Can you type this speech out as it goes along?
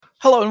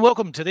Hello and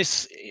welcome to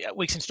this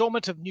week's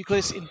instalment of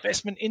Nucleus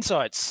Investment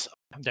Insights.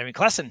 I'm Damien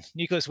Klassen,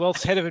 Nucleus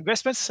Wealth's Head of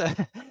Investments,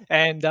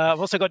 and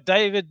I've also got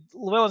David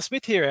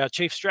Llewellyn-Smith here, our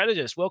Chief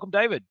Strategist. Welcome,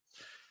 David.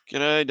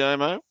 G'day,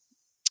 Damo.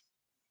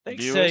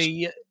 Thanks.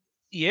 Viewers.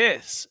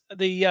 Yes,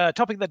 the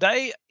topic of the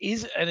day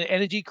is an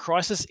energy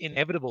crisis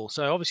inevitable.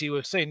 So obviously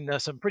we've seen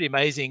some pretty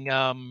amazing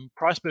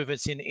price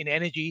movements in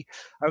energy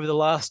over the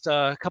last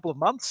couple of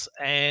months,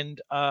 and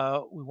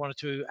we wanted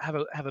to have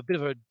a bit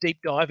of a deep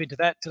dive into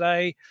that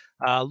today,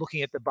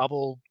 looking at the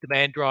bubble,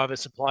 demand drivers,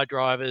 supply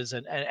drivers,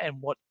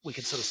 and what we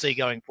can sort of see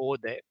going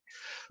forward there.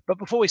 But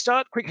before we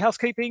start, quick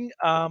housekeeping.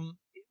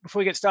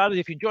 Before we get started,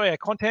 if you enjoy our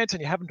content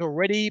and you haven't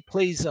already,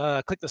 please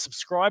click the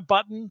subscribe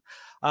button.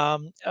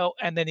 And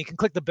then you can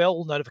click the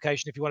bell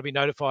notification if you want to be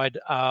notified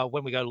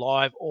when we go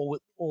live or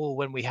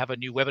when we have a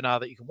new webinar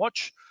that you can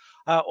watch.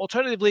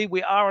 Alternatively,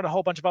 we are on a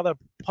whole bunch of other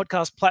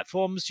podcast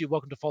platforms. You're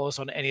welcome to follow us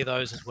on any of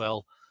those as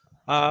well.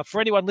 For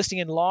anyone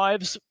listening in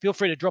lives, feel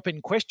free to drop in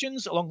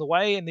questions along the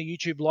way in the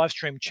YouTube live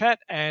stream chat,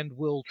 and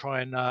we'll try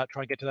and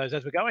get to those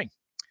as we're going.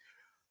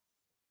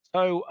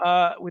 So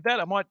with that,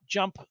 I might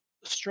jump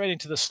straight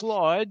into the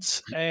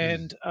slides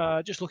and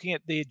just looking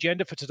at the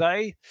agenda for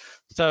today.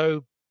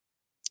 So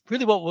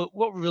really what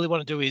we really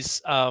want to do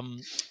is look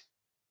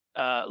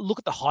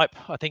at the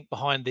hype, I think,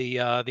 behind the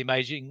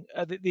amazing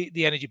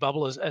the energy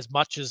bubble as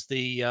much as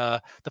the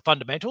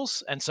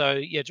fundamentals. And so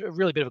yeah, a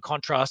really bit of a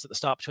contrast at the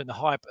start between the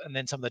hype and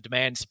then some of the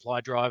demand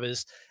supply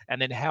drivers,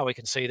 and then how we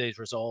can see these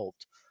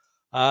resolved.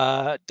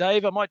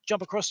 Dave, I might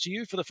jump across to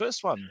you for the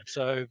first one.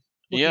 So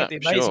looking at the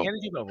amazing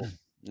energy bubble.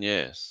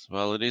 Yes,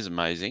 well, it is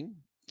amazing.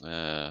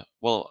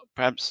 Well,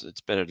 perhaps it's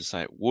better to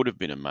say it would have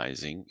been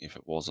amazing if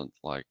it wasn't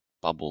like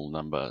bubble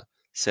number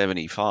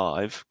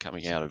 75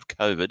 coming out of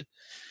COVID,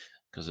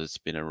 because it's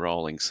been a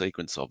rolling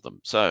sequence of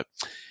them. So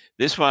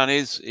this one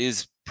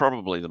is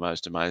probably the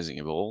most amazing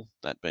of all.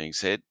 That being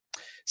said,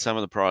 some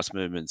of the price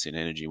movements in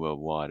energy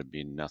worldwide have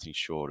been nothing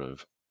short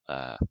of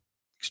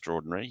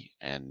extraordinary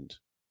and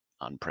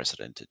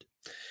unprecedented.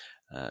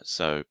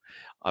 So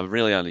I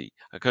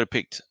could have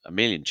picked a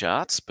million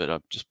charts, but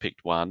I've just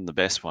picked one, the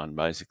best one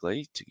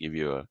basically, to give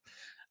you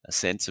a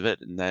sense of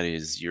it, and that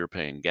is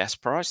European gas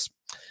price,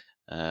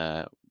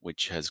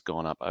 which has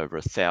gone up over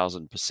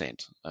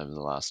 1,000% over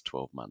the last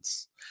 12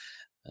 months.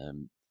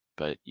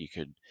 But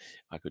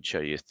I could show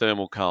you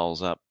thermal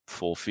coal's up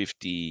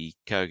 450,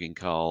 coking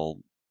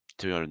coal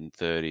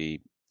 230,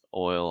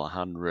 oil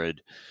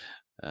 100.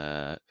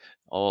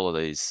 All of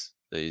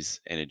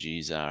these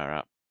energies are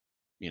up,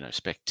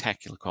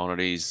 spectacular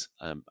quantities.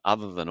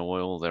 Other than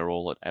oil, they're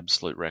all at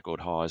absolute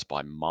record highs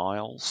by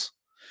miles,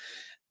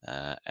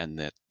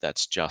 and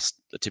that's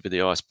just the tip of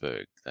the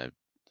iceberg.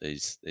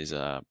 These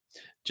are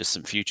just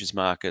some futures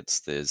markets.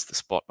 There's the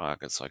spot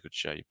markets I could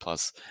show you,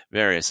 plus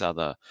various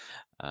other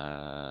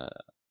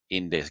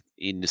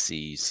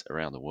indices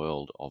around the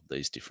world of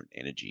these different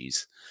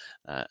energies,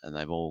 and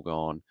they've all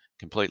gone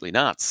completely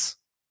nuts.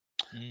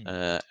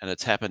 And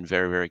it's happened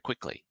very, very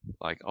quickly.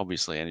 Like,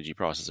 obviously, energy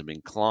prices have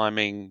been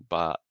climbing,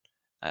 but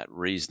at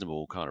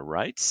reasonable kind of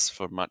rates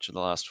for much of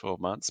the last 12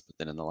 months. But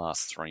then in the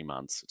last 3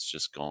 months, it's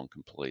just gone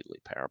completely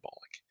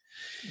parabolic.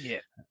 Yeah,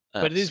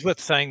 but it is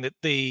worth saying that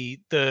the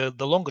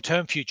longer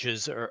term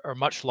futures are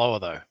much lower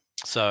though.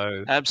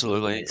 So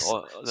absolutely,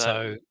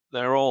 so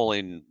they're all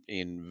in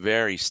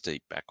very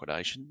steep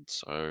backwardation.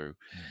 So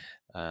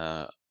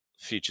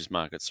futures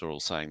markets are all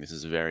saying this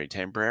is very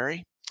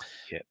temporary.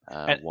 Yeah,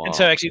 and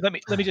so actually,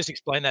 let me just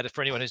explain that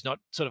for anyone who's not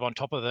sort of on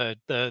top of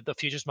the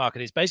futures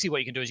market. Is basically what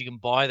you can do is you can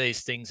buy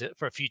these things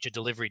for a future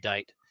delivery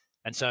date,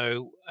 and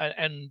so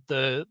and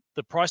the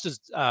prices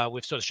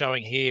we're sort of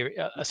showing here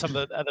are some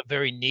of the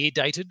very near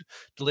dated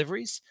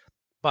deliveries.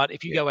 But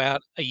if you go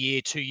out a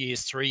year, 2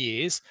 years, 3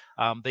 years,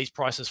 these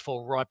prices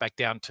fall right back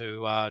down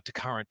to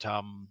current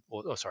to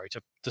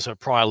sort of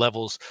prior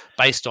levels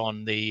based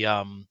on the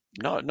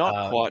not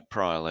quite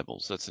prior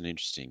levels. That's an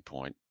interesting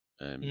point.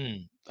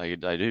 They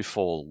do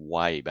fall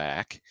way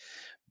back,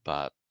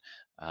 but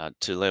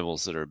to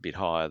levels that are a bit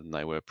higher than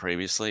they were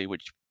previously,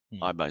 which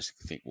I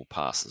basically think will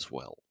pass as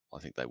well. I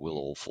think they will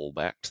all fall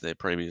back to their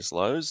previous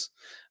lows,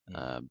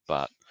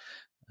 but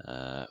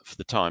for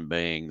the time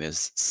being,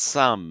 there's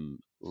some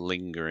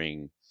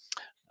lingering,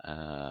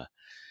 I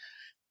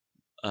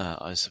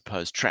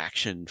suppose,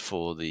 traction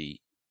for the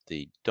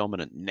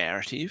dominant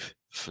narrative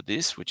for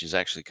this, which is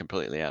actually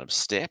completely out of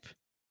step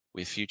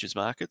with futures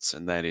markets,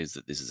 and that is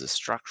that this is a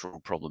structural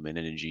problem in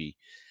energy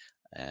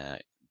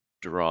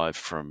derived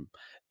from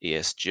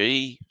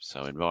ESG,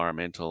 so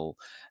environmental,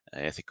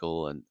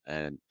 ethical,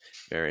 and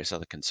various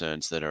other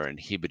concerns that are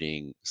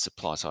inhibiting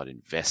supply-side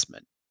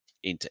investment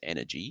into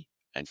energy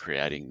and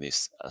creating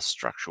a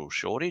structural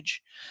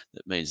shortage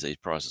that means these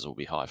prices will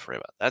be high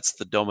forever. That's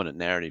the dominant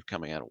narrative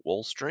coming out of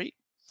Wall Street,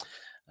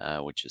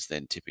 which is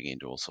then tipping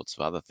into all sorts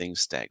of other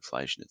things,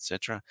 stagflation,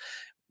 etc.,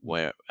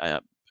 where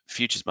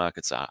futures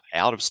markets are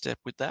out of step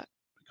with that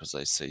because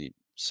they see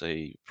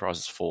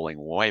prices falling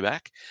way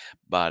back,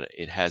 but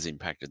it has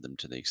impacted them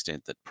to the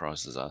extent that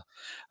prices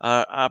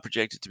are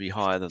projected to be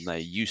higher than they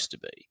used to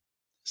be.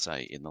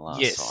 say, in the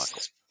last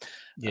cycle. Yes.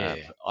 Yeah.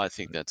 But I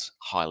think that's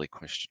highly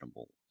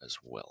questionable as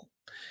well.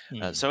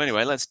 Mm. So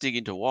anyway, let's dig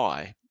into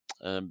why.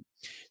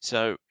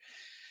 So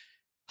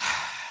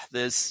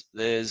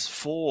there's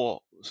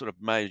four sort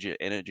of major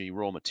energy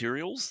raw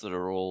materials that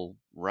are all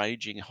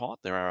raging hot.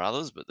 There are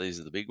others, but these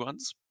are the big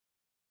ones.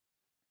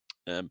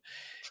 And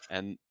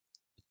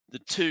the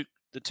two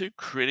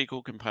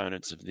critical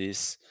components of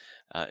this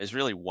is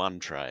really one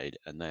trade,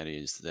 and that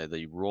is they're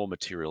the raw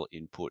material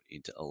input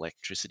into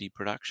electricity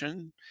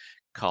production,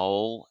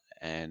 coal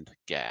and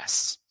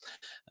gas.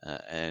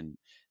 And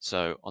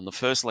so on the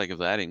first leg of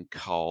that, in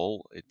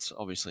coal, it's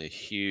obviously a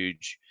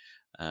huge,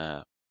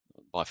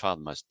 by far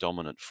the most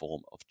dominant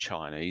form of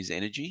Chinese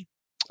energy.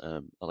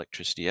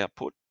 Electricity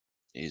output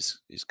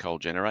is coal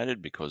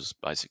generated because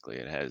basically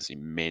it has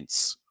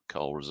immense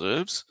coal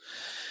reserves.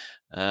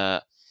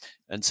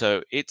 And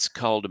so its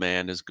coal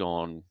demand has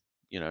gone,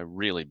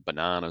 really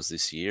bananas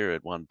this year.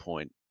 At one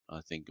point,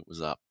 I think it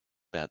was up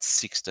about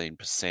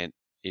 16%.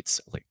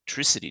 Its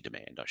electricity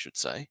demand, I should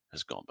say,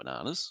 has gone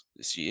bananas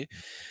this year.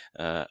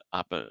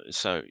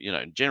 So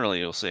generally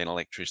you'll see an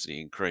electricity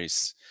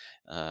increase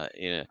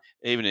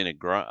even in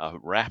a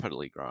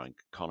rapidly growing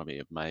economy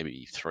of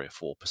maybe 3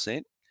 or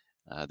 4%.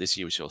 This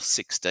year we saw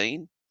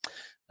 16,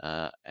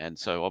 and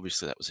so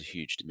obviously that was a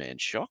huge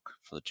demand shock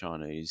for the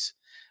Chinese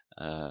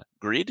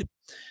grid.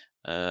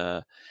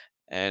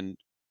 And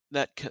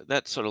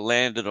that sort of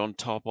landed on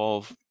top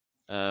of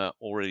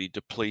already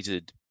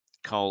depleted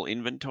coal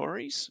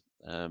inventories.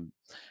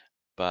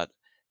 But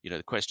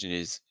the question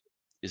is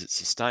it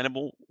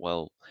sustainable?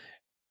 Well,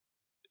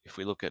 if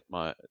we look at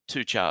my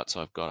two charts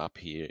I've got up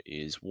here,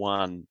 is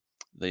one,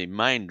 the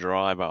main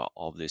driver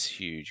of this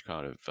huge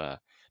kind of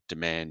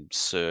demand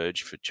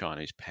surge for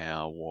Chinese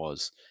power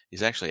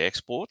is actually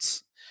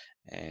exports,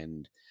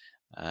 and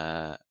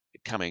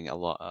coming a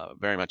lot,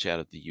 very much out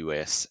of the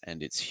US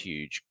and its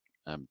huge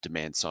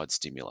demand side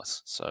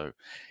stimulus. So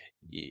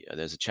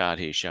there's a chart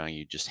here showing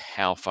you just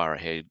how far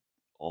ahead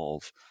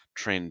of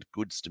trend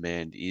goods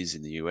demand is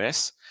in the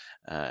US,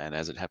 and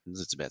as it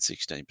happens, it's about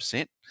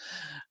 16%,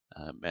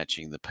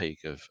 matching the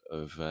peak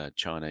of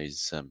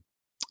Chinese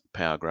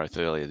power growth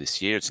earlier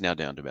this year. It's now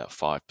down to about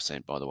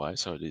 5%, by the way,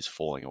 so it is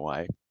falling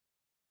away.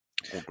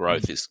 Or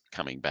growth is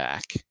coming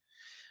back,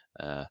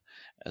 as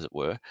it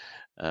were.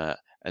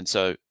 And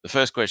so the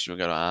first question we're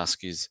going to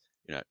ask is,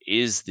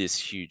 is this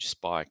huge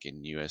spike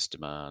in US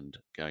demand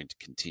going to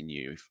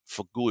continue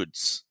for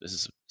goods? This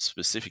is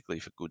specifically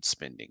for goods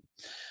spending.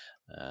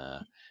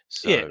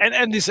 Yeah,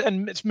 and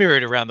it's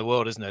mirrored around the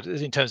world, isn't it?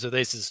 In terms of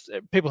this, is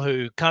people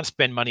who can't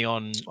spend money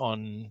on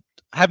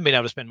haven't been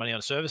able to spend money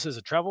on services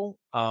or travel,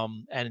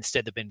 and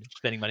instead they've been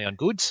spending money on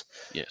goods.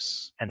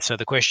 Yes. And so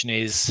the question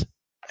is,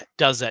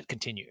 does that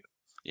continue?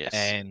 Yes.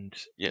 And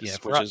yes,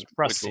 for us,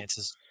 the answer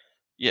is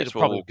yes.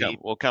 Well,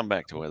 we'll come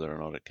back to whether or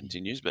not it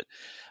continues, but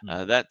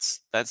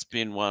that's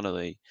been one of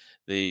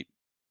the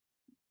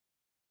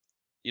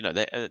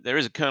there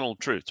is a kernel of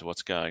truth to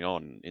what's going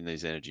on in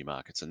these energy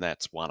markets, and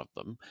that's one of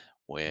them,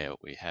 where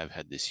we have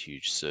had this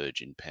huge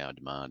surge in power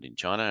demand in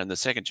China. And the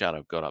second chart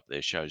I've got up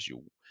there shows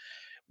you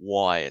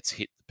why it's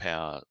hit the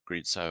power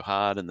grid so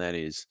hard, and that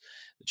is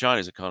the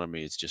Chinese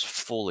economy is just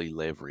fully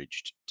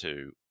leveraged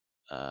to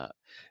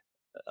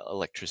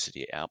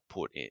electricity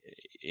output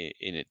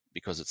in it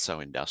because it's so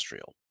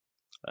industrial.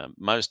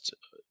 Most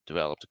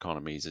developed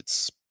economies,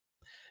 it's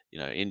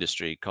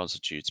industry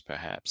constitutes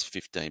perhaps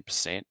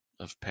 15%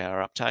 of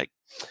power uptake.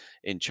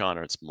 In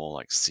China, it's more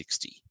like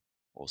 60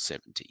 or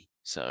 70.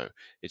 So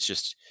it's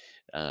just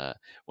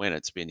when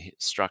it's been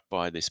struck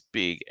by this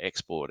big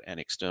export and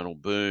external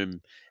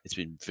boom, it's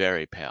been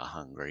very power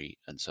hungry,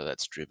 and so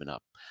that's driven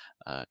up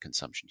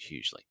consumption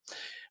hugely.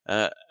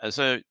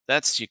 So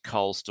that's your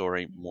coal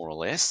story, more or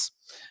less.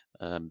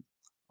 On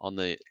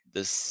the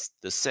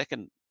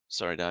second,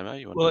 sorry, Damo,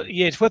 you want? Well,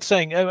 yeah, it's worth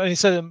saying.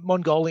 So the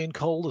Mongolian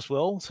coal as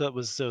well. So there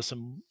was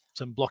some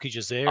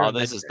blockages there. Oh,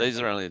 these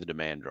are only the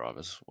demand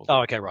drivers.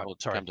 Okay, right. We'll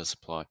Sorry. come to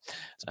supply.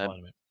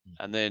 Supply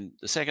and then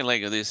the second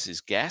leg of this is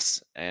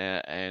gas,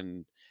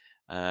 and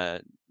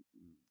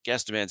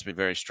gas demand's been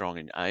very strong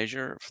in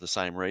Asia for the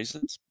same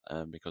reasons,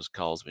 because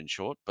coal's been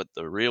short. But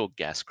the real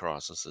gas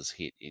crisis has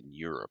hit in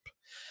Europe,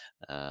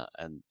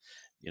 and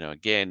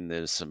again,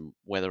 there's some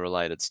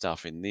weather-related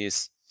stuff in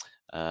this,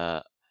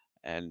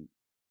 and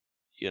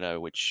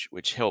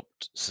which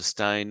helped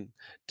sustain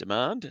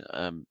demand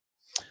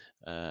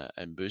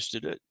and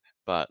boosted it.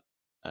 But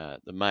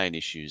the main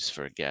issues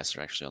for gas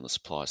are actually on the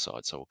supply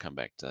side, so we'll come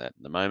back to that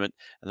in a moment.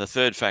 And the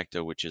third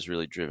factor, which has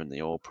really driven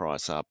the oil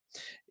price up,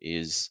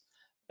 is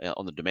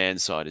on the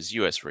demand side, is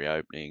US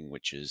reopening,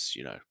 which has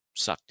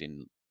sucked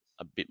in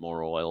a bit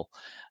more oil,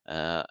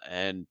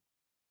 and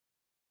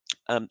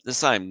the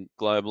same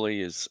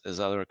globally as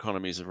other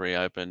economies have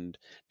reopened.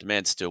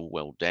 Demand's still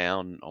well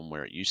down on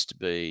where it used to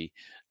be,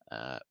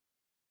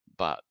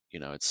 but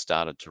it's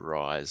started to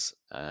rise,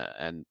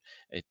 and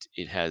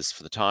it has,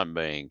 for the time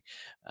being,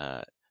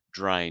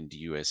 drained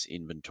US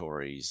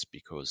inventories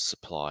because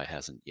supply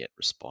hasn't yet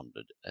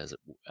responded as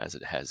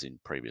it has in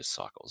previous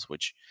cycles,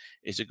 which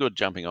is a good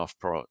jumping off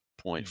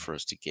point for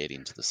us to get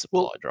into the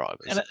supply Well,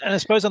 drivers. and I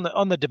suppose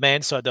on the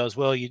demand side though as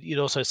well, you'd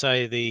also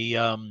say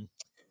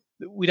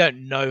we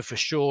don't know for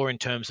sure in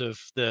terms of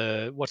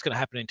what's going to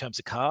happen in terms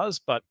of cars,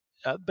 but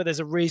there's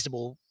a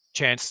reasonable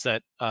chance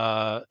that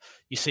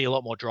you see a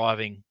lot more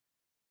driving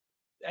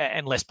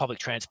and less public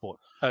transport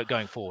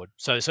going forward.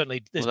 So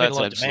certainly there's been a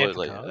lot of demand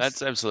for cars.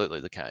 That's absolutely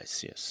the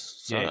case.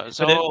 Yes. Yeah,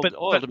 So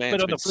oil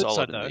demand's on been the flip solid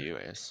side in though, the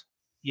US.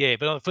 yeah,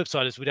 but on the flip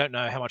side is we don't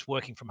know how much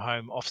working from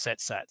home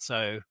offsets that.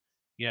 So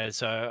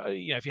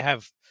if you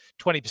have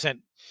 20%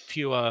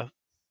 fewer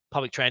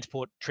public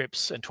transport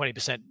trips and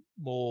 20%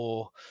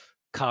 more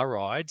car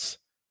rides,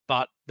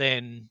 but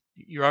then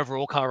your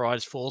overall car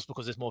rides falls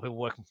because there's more people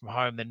working from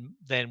home,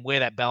 then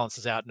where that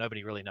balances out,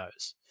 nobody really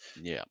knows.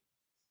 Yeah.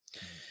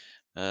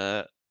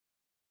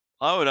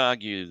 I would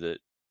argue that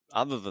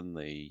other than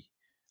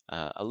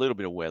a little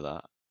bit of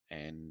weather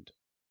and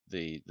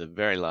the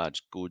very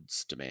large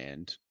goods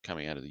demand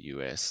coming out of the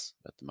US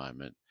at the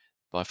moment,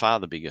 by far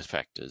the biggest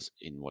factors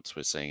in what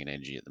we're seeing in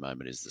energy at the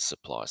moment is the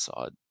supply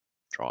side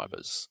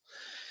drivers.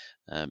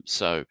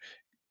 So,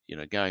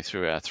 going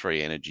through our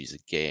three energies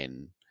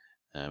again,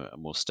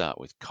 and we'll start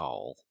with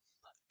coal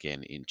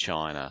again in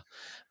China.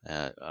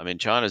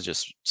 China's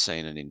just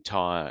seen an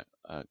entire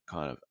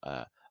kind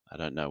of I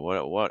don't know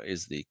what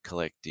is the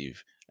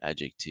collective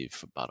adjective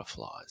for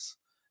butterflies.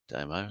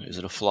 Damo, is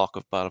it a flock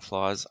of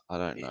butterflies? I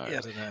don't know. Yeah,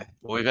 I don't know.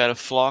 We've had a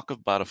flock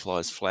of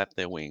butterflies flap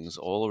their wings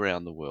all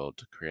around the world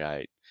to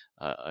create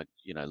a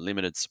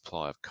limited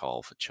supply of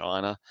coal for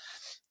China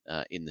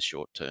in the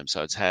short term.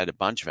 So it's had a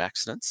bunch of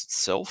accidents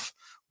itself,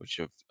 which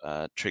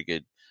have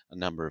triggered a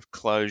number of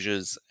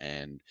closures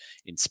and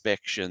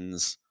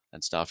inspections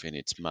and stuff in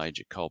its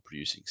major coal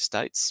producing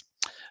states.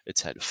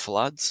 It's had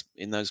floods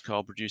in those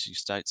coal producing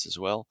states as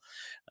well.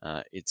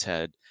 It's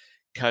had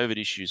COVID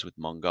issues with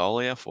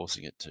Mongolia,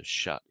 forcing it to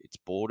shut its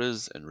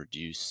borders and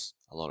reduce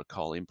a lot of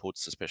coal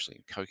inputs, especially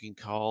in coking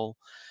coal.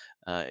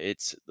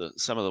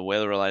 Some of the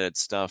weather-related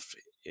stuff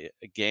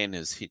again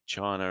has hit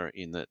China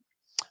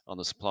on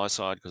the supply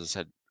side because it's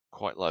had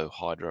quite low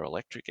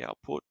hydroelectric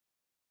output.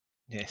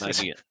 Yes,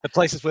 the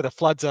places where the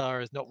floods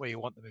are is not where you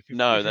want them.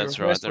 No, that's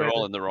right. They're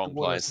all in the wrong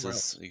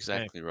places.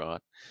 Exactly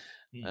right.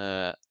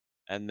 Mm.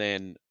 And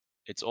then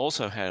it's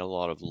also had a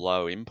lot of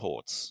low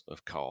imports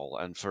of coal,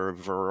 and for a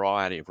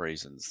variety of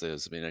reasons.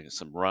 There's been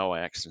some railway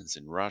accidents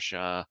in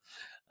Russia,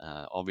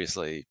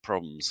 obviously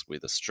problems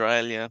with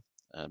Australia,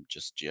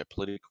 just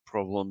geopolitical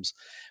problems,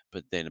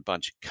 but then a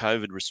bunch of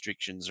COVID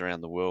restrictions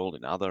around the world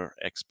in other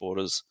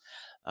exporters.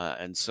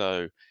 And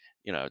so,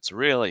 it's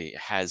really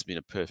has been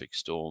a perfect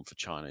storm for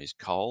Chinese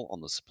coal on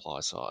the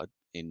supply side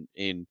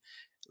in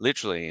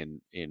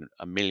literally in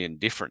a million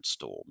different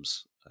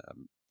storms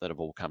that have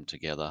all come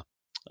together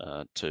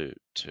to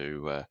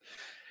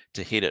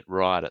hit it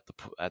right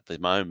at the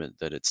moment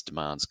that its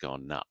demand's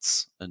gone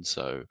nuts. And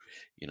so,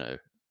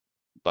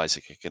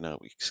 basic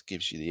economics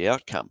gives you the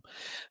outcome.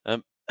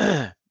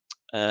 The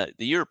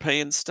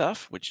European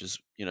stuff, which is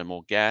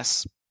more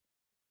gas,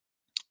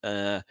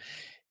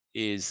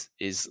 is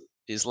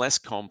less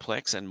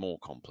complex and more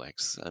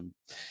complex.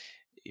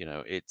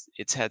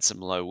 It's had some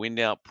low wind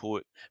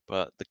output,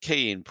 but the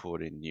key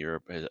input in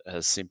Europe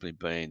has simply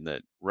been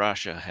that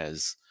Russia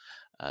has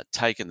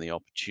taken the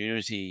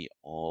opportunity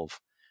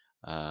of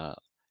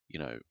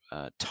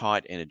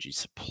tight energy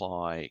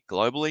supply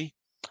globally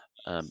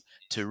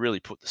to really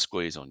put the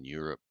squeeze on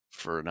Europe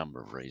for a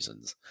number of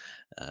reasons.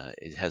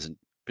 It hasn't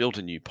built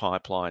a new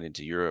pipeline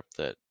into Europe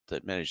that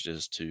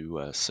manages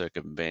to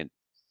circumvent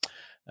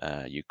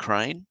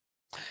Ukraine,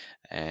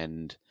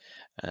 and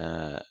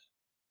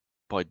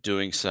by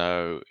doing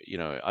so,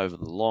 over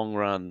the long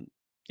run,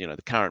 one of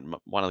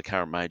the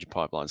current major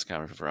pipelines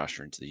coming from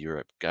Russia into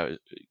Europe goes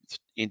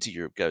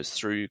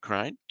through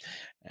Ukraine,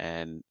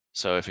 and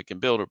so if it can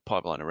build a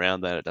pipeline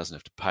around that, it doesn't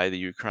have to pay the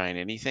Ukraine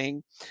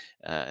anything,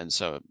 and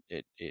so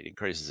it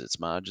increases its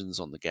margins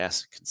on the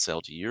gas it can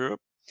sell to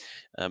Europe.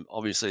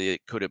 Obviously,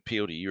 it could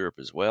appeal to Europe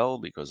as well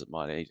because it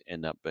might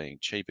end up being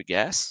cheaper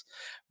gas,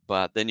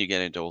 but then you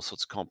get into all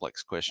sorts of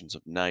complex questions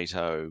of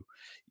NATO,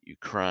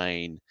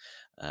 Ukraine.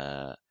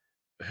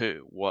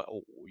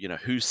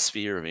 Whose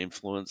sphere of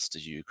influence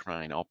does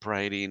Ukraine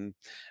operate in?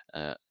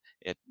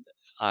 It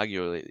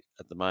arguably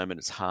at the moment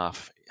it's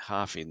half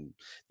in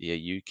the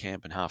EU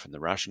camp and half in the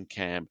Russian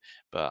camp.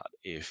 But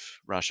if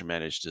Russia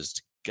manages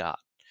to gut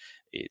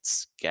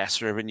its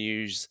gas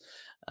revenues,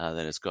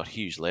 then it's got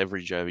huge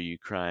leverage over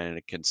Ukraine, and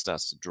it can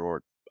start to draw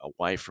it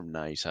away from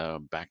NATO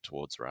and back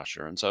towards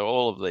Russia. And so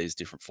all of these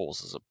different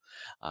forces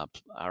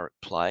are at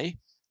play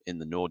in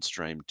the Nord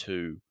Stream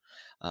 2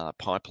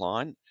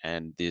 pipeline,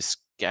 and this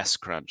gas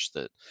crunch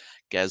that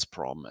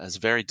Gazprom has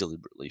very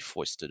deliberately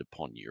foisted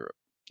upon Europe.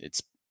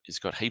 It's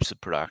got heaps of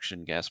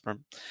production, Gazprom,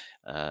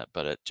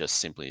 but it just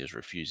simply is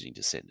refusing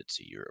to send it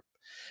to Europe.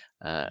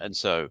 And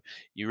so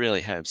you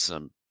really have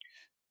some,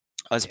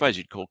 I suppose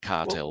you'd call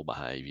cartel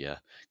behaviour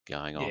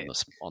going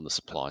on the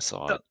supply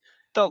side.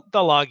 They'll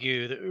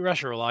argue that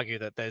Russia will argue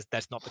that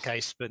that's not the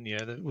case, but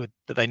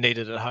that they need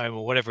it at home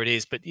or whatever it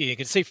is. But you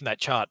can see from that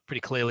chart pretty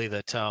clearly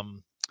that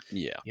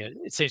Yeah.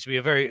 It seems to be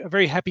a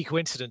very happy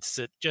coincidence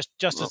that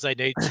just as Well, they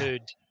need to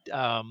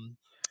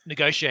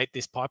negotiate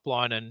this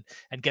pipeline and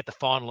get the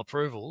final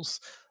approvals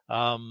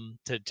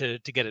to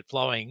get it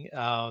flowing,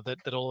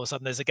 that all of a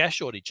sudden there's a gas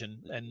shortage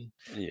and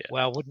yeah.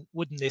 well,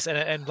 wouldn't this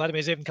and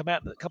Vladimir's even come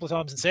out a couple of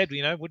times and said,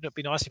 wouldn't it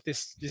be nice if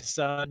this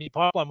new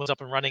pipeline was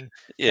up and running,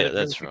 that Yeah, it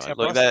really that's fix right. our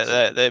Look, prices.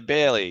 they're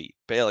barely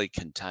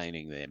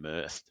containing their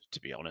mirth, to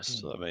be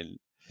honest. I Mm, mean,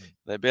 mm,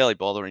 they're barely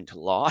bothering to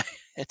lie.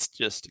 It's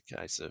just a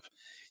case of,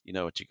 you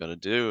know what you got to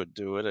do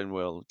it, and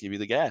we'll give you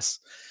the gas.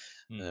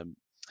 mm. Um,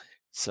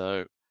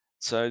 so,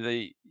 so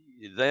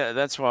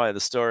that's why the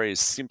story is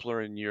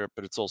simpler in Europe,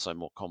 but it's also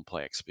more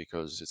complex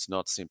because it's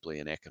not simply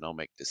an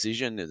economic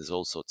decision. There's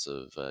all sorts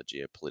of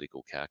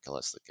geopolitical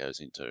calculus that goes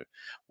into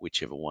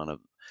whichever one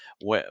of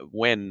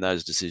when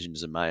those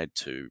decisions are made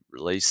to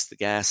release the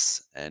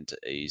gas and to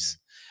ease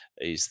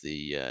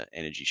the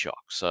energy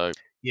shock. So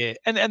Yeah,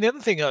 and the other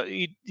thing,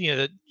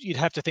 that you'd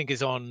have to think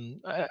is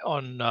on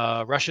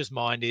Russia's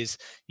mind is,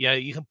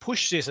 you can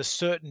push this a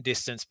certain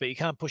distance, but you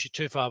can't push it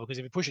too far, because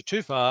if you push it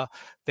too far,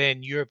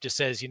 then Europe just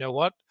says, you know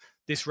what,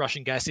 this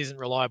Russian gas isn't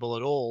reliable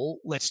at all.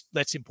 Let's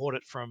import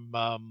it from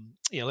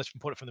let's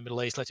import it from the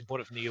Middle East. Let's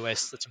import it from the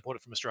US. Let's import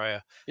it from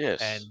Australia. yes,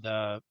 And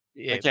they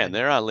yeah, can. and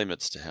There are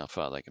limits to how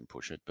far they can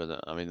push it, but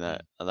I mean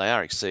mm, they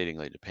are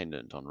exceedingly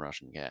dependent on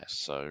Russian gas.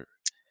 So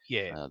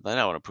yeah, they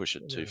don't want to push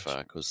it too very much.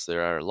 far because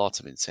there are lots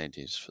of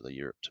incentives for the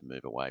Europe to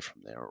move away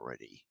from there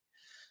already.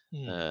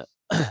 Mm,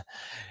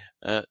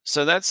 Uh,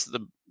 so that's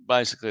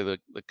basically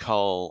the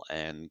coal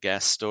and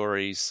gas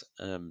stories.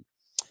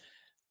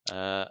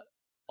 Uh,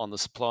 on the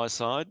supply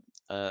side,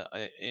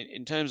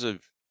 in terms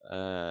of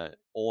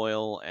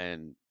oil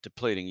and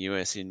depleting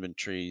US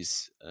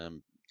inventories,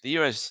 the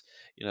US,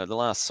 the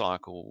last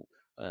cycle,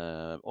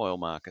 oil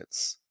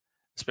markets,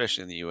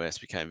 especially in the US,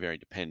 became very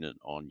dependent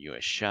on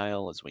US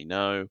shale, as we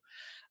know,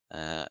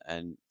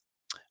 and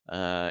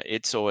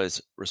it's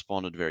always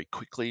responded very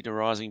quickly to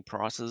rising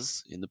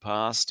prices in the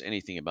past,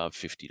 anything above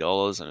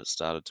 $50, and it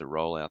started to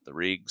roll out the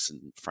rigs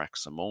and frack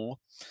some more.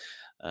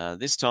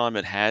 This time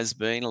it has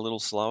been a little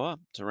slower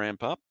to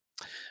ramp up,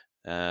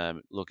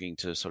 looking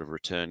to sort of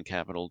return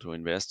capital to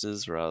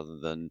investors rather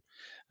than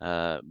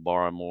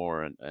borrow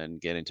more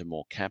and get into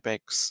more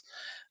capex.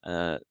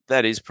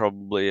 That is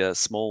probably a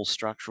small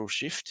structural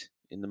shift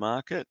in the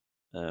market,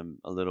 a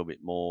little bit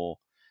more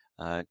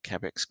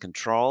capex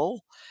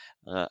control.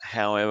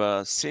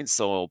 However, since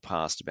oil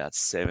passed about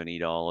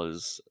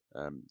 $70,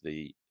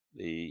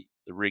 the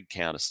rig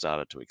count has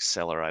started to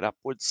accelerate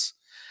upwards,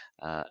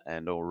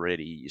 and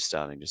already you're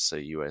starting to see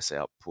US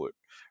output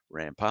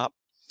ramp up.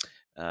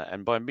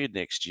 And by mid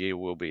next year,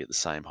 we'll be at the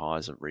same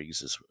highs of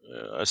rigs as,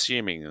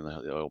 assuming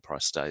the oil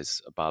price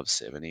stays above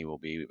 70, we'll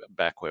be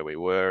back where we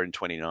were in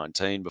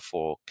 2019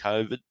 before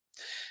COVID.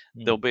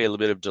 There'll mm. be a little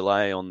bit of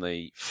delay on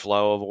the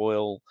flow of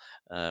oil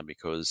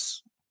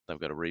because they've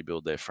got to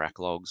rebuild their frac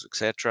logs,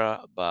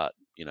 etc. But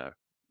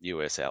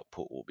US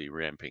output will be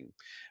ramping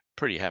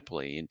pretty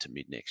happily into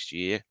mid next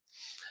year.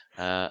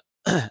 And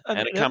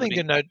And the other thing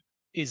to accompanying, note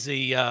is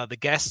the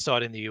gas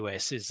side in the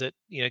US is that,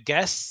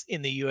 gas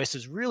in the US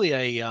is really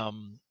a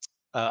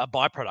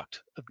byproduct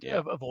yeah,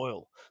 of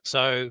oil.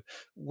 So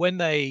when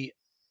they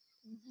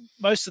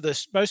most of the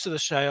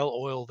shale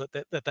oil that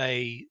they're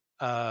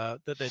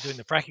doing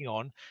the fracking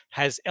on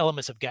has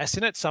elements of gas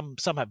in it. Some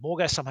have more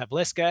gas, some have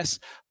less gas,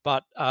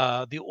 but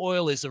the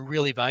oil is a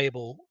really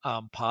valuable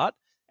part,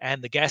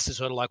 and the gas is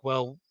sort of like,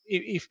 well,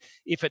 if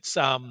it's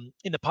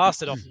in the past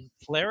they'd often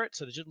flare it,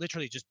 so they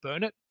literally just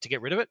burn it to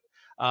get rid of it.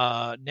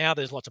 Now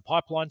there's lots of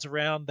pipelines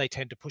around. They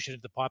tend to push it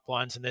into the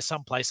pipelines, and there's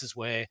some places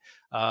where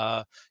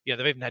they've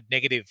even had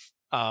negative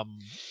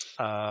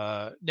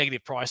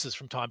prices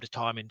from time to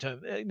time in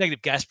terms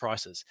negative gas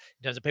prices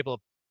in terms of people are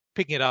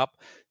picking it up.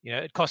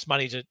 It costs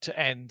money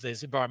and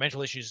there's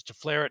environmental issues to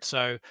flare it,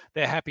 so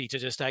they're happy to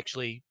just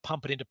actually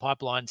pump it into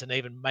pipelines and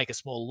even make a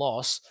small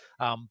loss,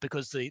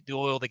 because the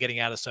oil they're getting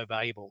out is so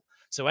valuable.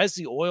 So as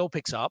the oil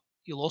picks up,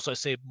 you'll also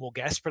see more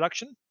gas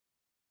production.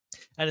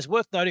 And it's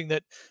worth noting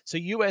that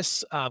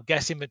US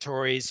gas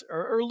inventories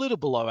are a little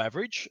below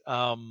average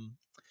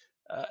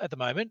at the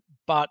moment,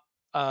 but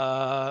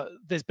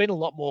there's been a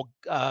lot more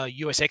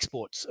US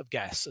exports of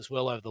gas as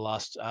well over the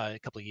last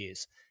couple of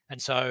years, and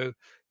so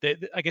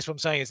I guess what I'm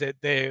saying is that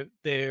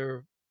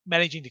they're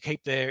managing to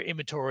keep their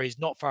inventories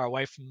not far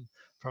away from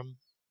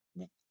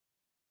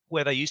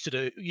where they used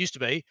to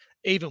be,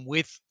 even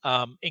with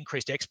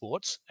increased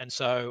exports. And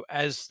so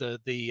as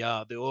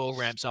the oil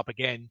ramps up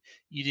again,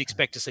 you'd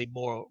expect to see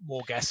more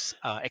gas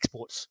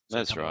exports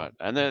sort of that's coming right. on.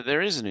 And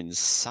there is an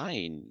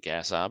insane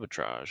gas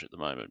arbitrage at the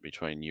moment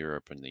between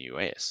Europe and the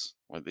US.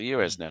 Well, the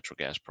US Mm, natural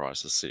gas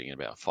price is sitting at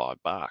about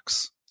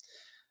 $5.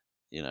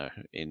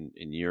 In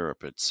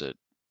Europe, it's at,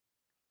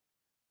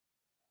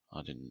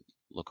 I didn't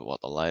look at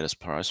what the latest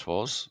price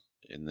was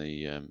in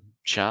the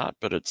chart,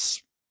 but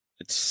it's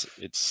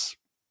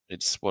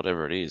it's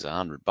whatever it is,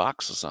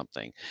 $100 or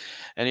something.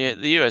 And yet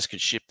mm, the US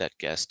could ship that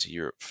gas to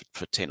Europe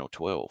for 10 or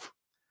 12.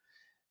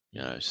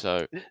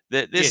 So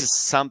this is Yes.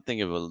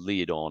 something of a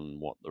lid on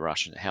what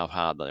how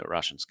hard the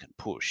Russians can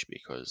push,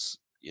 because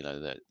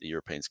the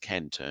Europeans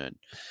can turn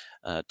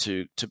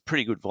to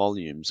pretty good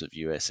volumes of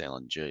US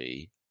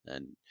LNG,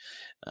 and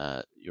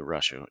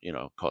Russia,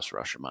 cost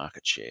Russia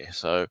market share.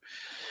 So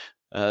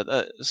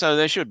so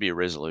there should be a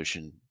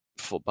resolution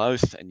for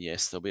both, and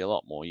yes, there'll be a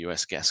lot more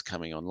US gas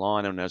coming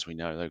online, and as we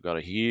know, they've got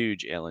a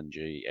huge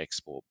LNG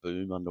export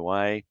boom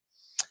underway.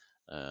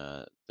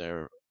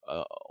 They're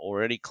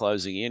already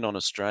closing in on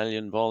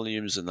Australian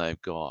volumes, and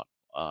they've got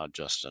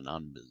just an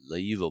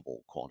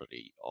unbelievable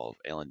quantity of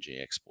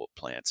LNG export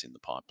plants in the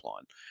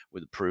pipeline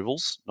with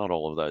approvals. Not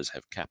all of those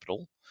have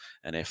capital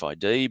and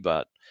FID,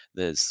 but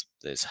there's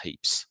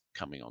heaps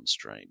coming on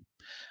stream.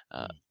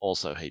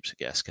 Also, heaps of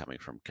gas coming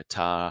from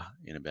Qatar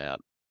in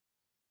about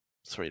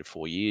 3 to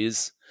 4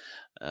 years.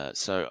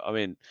 So, I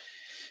mean,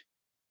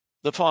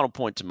 the final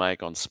point to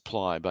make on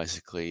supply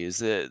basically is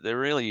that there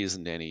really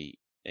isn't any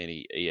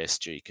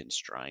ESG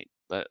constraint.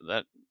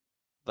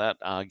 That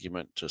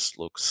argument just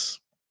looks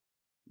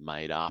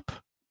made up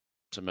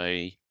to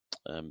me.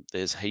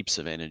 There's heaps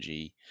of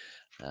energy,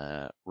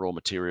 raw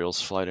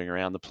materials floating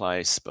around the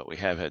place, but we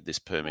have had this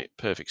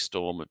perfect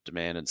storm of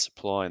demand and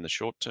supply in the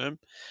short term.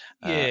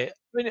 Yeah,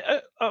 I mean,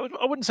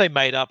 I wouldn't say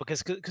made up,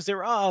 because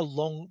there are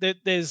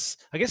there's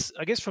I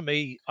guess for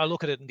me, I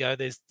look at it and go,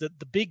 there's the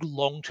big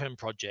long term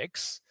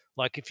projects.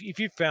 Like if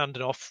you found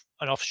an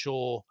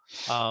offshore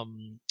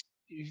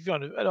if you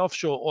found an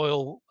offshore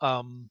oil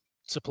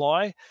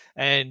supply,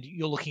 and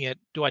you're looking at,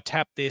 do I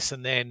tap this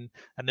and then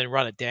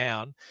run it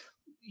down?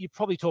 You're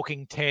probably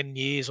talking 10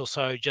 years or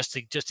so just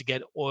to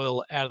get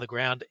oil out of the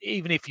ground,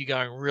 even if you're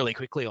going really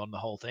quickly on the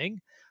whole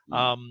thing.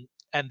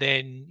 And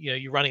then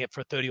you're running it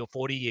for 30 or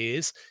 40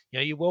 years.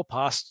 You're well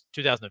past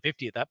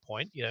 2050 at that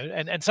point.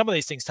 And some of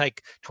these things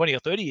take 20 or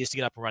 30 years to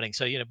get up and running.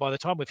 So by the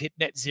time we've hit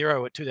net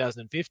zero at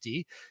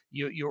 2050,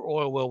 your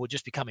oil well will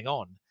just be coming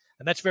on.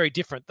 And that's very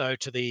different though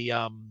to the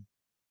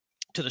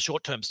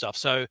short term stuff.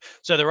 So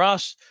there are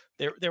some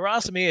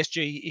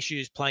ESG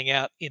issues playing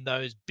out in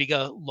those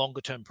bigger,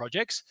 longer term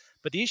projects.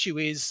 But the issue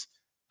is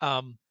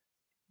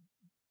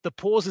the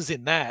pauses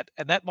in that,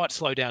 and that might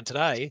slow down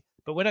today,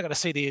 but we're not going to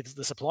see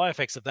the supply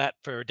effects of that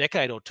for a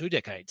decade or 2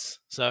 decades.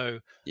 So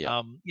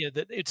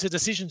it's the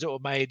decisions that were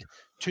made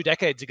 2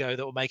 decades ago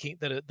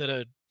that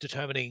are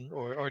determining,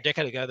 or a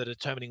decade ago, that are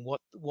determining what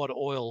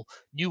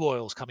new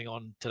oil is coming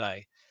on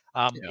today.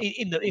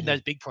 In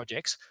those big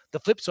projects. The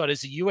flip side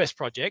is the US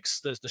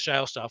projects. There's the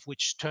shale stuff,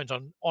 which turns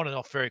on and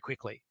off very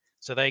quickly,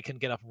 so they can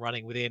get up and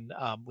running within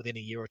a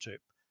year or two.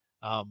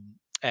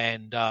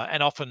 And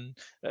often,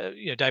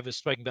 Dave was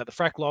speaking about the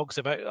frac logs.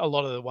 A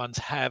lot of the ones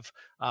have,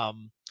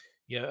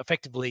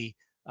 effectively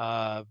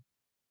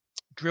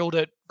drilled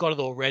it, got it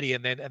all ready,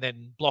 and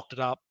then blocked it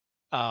up.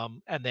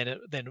 And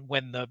then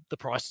when the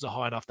prices are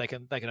high enough, they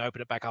can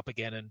open it back up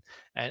again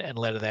and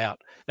let it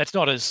out. That's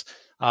not as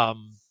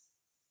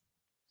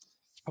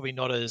probably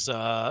not as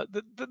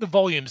the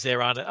volumes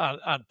there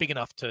aren't big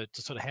enough to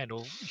sort of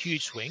handle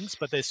huge swings,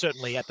 but they're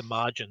certainly at the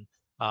margin.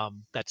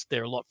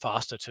 They're a lot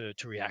faster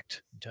to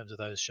react in terms of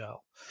those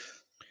shale.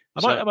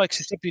 I might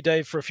accept you,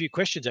 Dave, for a few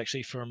questions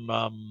actually from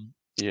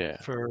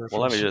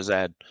let me just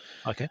add.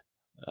 Okay.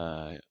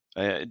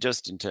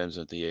 Just in terms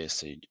of the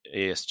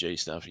ESG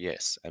stuff,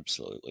 yes,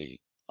 absolutely.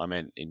 I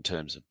mean, in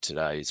terms of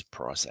today's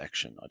price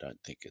action, I don't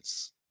think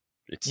it's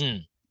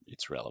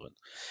relevant.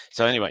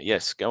 So anyway,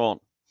 yes, go on.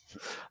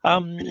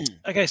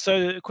 Okay,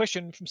 so a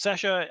question from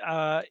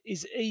Sasha: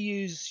 is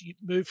EU's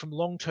move from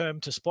long term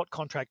to spot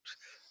contract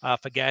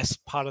for gas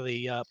part of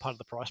the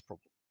price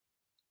problem?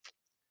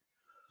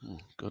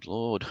 Good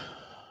Lord!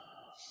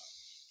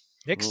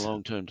 Next,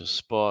 long term to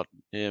spot,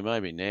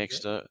 maybe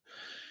next.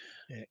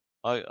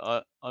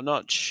 I'm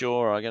not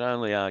sure. I can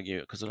only argue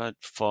because I don't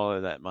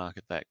follow that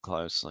market that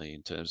closely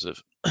in terms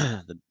of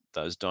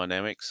those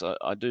dynamics.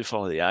 I do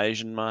follow the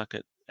Asian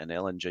market and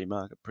LNG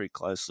market pretty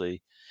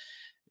closely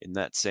in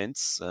that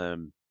sense,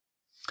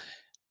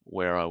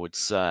 where I would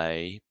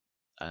say,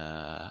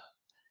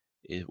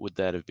 would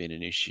that have been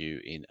an issue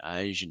in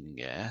Asian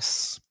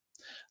gas?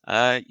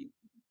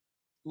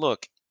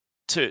 Look,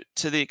 to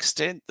the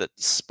extent that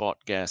spot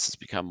gas has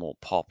become more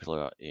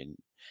popular in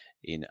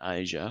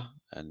Asia,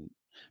 and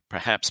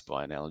perhaps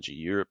by analogy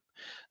Europe,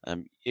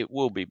 it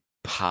will be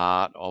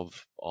part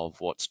of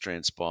what's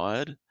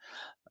transpired,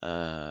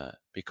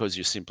 because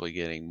you're simply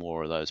getting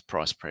more of those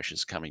price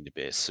pressures coming to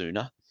bear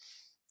sooner.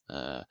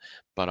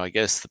 But I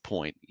guess the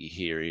point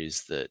here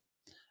is that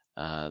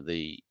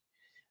the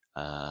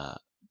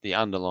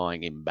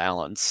underlying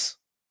imbalance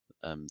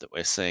that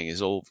we're seeing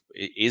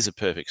is a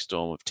perfect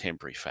storm of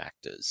temporary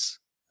factors.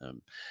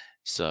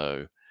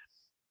 So,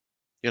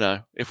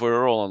 if we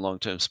were all on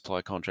long-term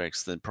supply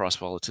contracts, then price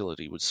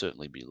volatility would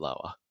certainly be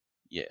lower.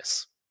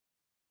 Yes.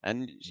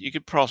 And you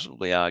could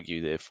possibly argue,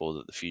 therefore,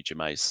 that the future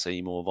may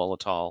see more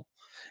volatile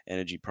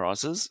energy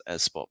prices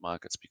as spot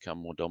markets become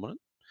more dominant.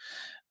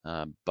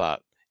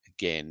 But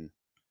again,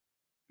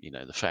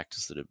 the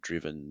factors that have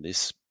driven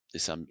this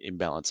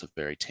imbalance are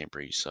very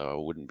temporary, so I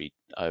wouldn't be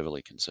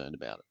overly concerned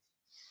about it.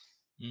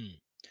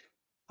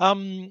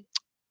 Um,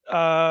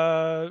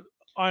 uh,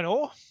 Iron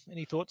ore.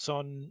 Any thoughts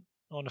on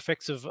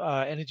effects of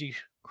energy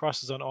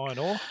crisis on iron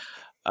ore?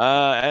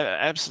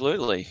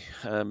 Absolutely.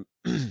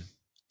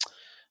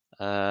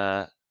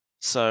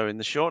 So in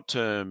the short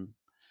term,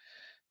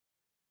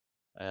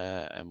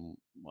 and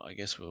I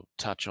guess we'll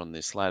touch on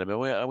this later,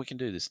 but we can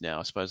do this now,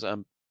 I suppose.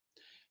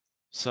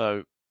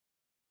 So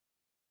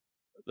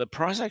the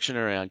price action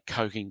around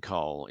coking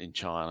coal in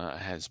China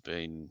has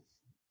been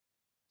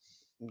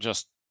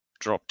just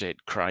drop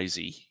dead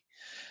crazy.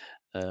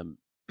 One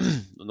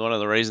of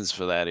the reasons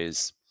for that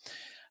is,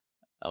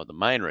 or the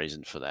main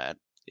reason for that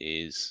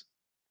is,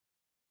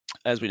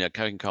 as we know,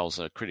 coking coal is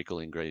a critical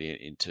ingredient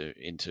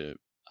into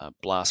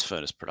blast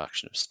furnace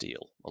production of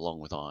steel, along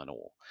with iron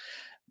ore.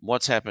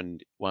 What's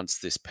happened once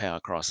this power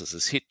crisis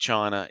has hit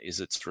China is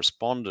it's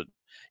responded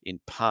in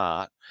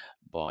part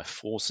by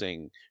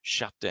forcing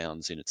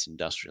shutdowns in its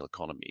industrial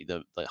economy,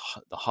 the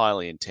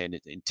highly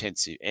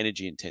intensive,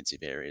 energy-intensive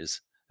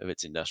areas of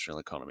its industrial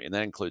economy, and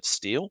that includes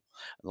steel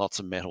and lots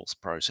of metals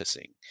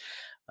processing.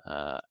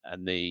 But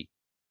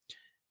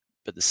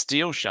the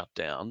steel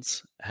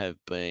shutdowns have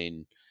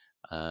been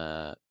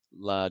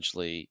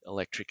largely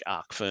electric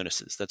arc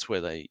furnaces. That's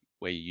where you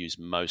use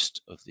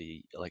most of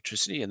the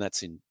electricity, and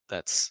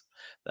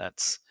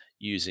that's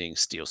using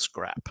steel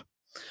scrap.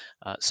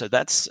 So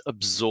that's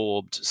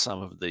absorbed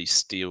some of the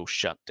steel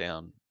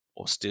shutdown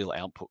or steel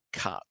output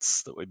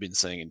cuts that we've been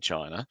seeing in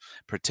China,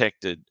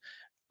 protected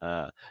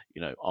iron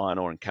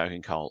ore and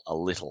coking coal a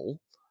little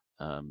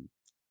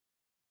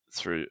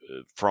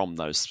from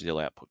those steel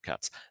output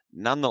cuts.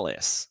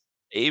 Nonetheless,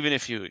 even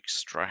if you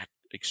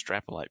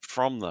extrapolate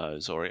from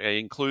those or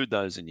include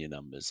those in your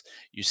numbers,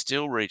 you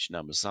still reach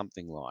numbers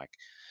something like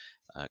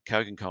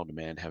coking coal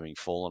demand having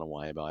fallen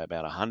away by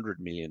about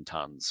 100 million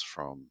tonnes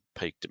from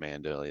peak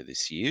demand earlier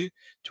this year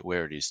to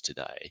where it is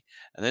today.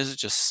 And this is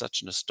just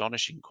such an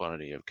astonishing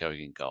quantity of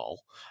coking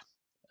coal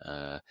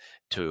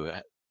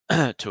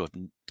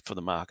for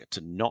the market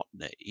to not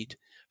need.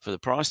 For the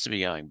price to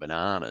be going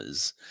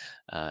bananas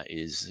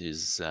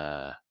is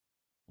well,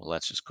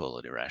 let's just call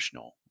it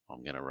irrational.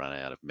 I'm going to run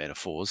out of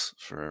metaphors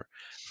for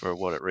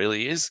what it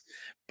really is,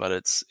 but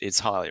it's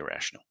highly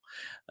irrational.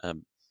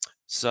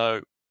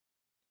 So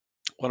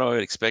what I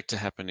would expect to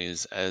happen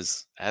is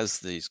as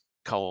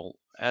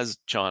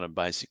China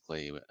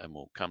basically, and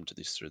we'll come to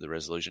this through the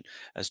resolution,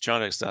 as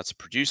China starts to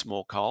produce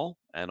more coal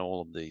and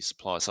all of the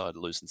supply side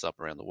loosens up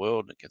around the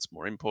world and it gets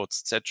more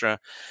imports, etc.,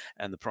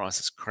 and the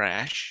prices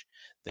crash,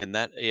 then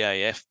that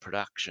EAF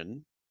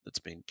production that's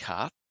been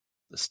cut,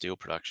 the steel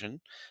production,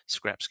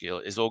 scrap steel,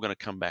 is all going to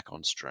come back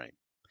on stream.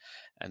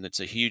 And it's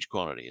a huge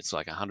quantity. It's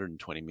like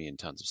 120 million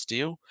tonnes of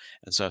steel.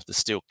 And so if the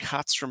steel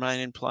cuts remain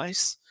in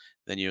place,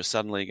 then you're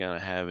suddenly going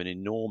to have an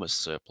enormous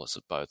surplus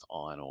of both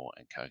iron ore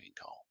and coking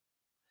coal.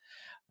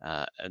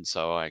 And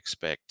so I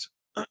expect,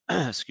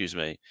 excuse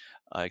me,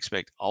 I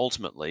expect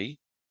ultimately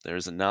there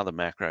is another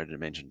macro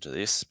dimension to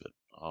this, but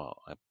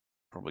I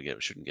probably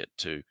shouldn't get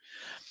too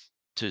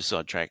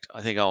sidetracked.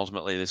 I think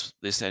ultimately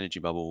this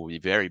energy bubble will be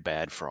very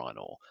bad for iron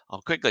ore.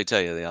 I'll quickly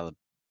tell you the other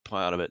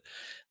part of it.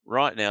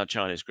 Right now,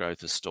 China's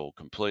growth has stalled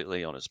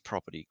completely on its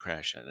property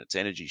crash and its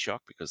energy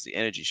shock, because the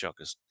energy shock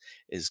has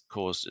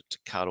caused it to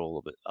cut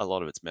a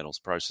lot of its metals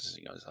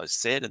processing, as I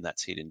said, and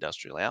that's hit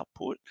industrial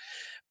output.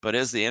 But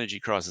as the energy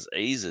crisis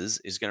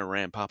eases, is going to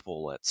ramp up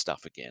all that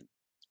stuff again.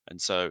 And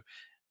so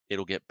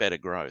it'll get better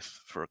growth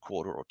for a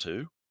quarter or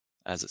two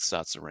as it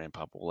starts to ramp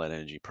up all that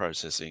energy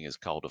processing as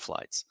coal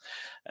deflates.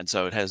 And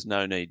so it has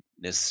no need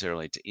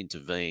necessarily to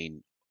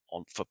intervene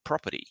for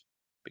property,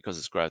 because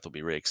its growth will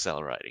be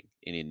reaccelerating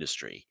in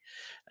industry.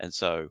 And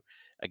so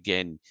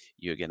again,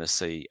 you're going to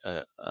see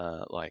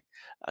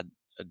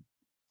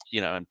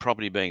and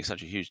property being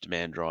such a huge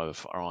demand driver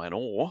for iron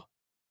ore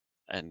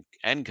and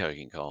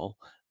coking coal,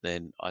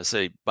 then I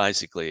see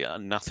basically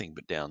nothing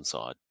but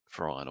downside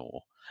for iron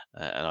ore.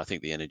 And I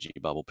think the energy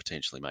bubble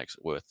potentially makes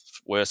it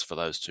worse for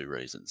those two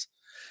reasons: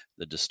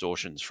 the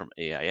distortions from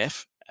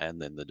EAF,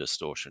 and then the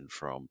distortion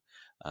from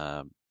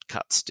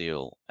cut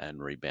steel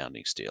and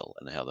rebounding steel,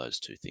 and how those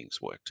two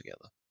things work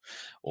together,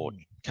 or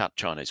cut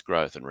Chinese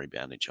growth and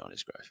rebounding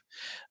Chinese growth.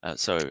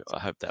 So I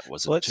hope that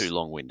wasn't too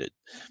long-winded.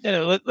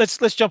 No,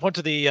 let's jump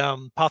onto the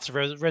paths of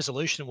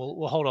resolution.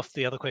 We'll hold off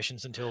the other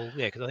questions until,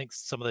 because I think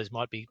some of those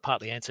might be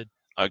partly answered.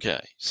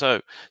 Okay,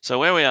 so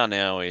where we are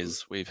now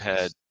is we've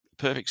had a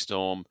perfect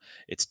storm.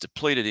 It's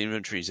depleted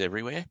inventories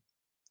everywhere,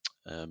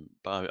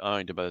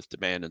 owing to both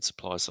demand and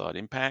supply side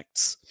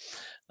impacts.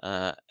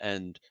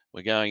 And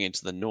we're going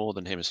into the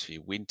Northern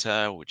Hemisphere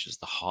winter, which is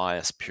the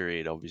highest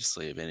period,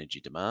 obviously, of energy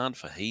demand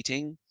for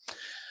heating.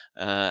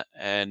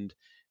 And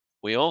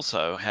we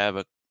also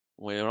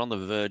we're on the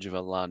verge of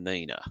a La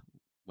Nina,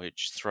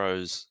 which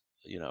throws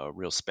a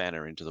real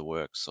spanner into the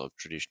works of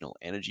traditional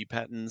energy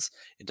patterns.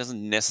 It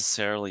doesn't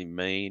necessarily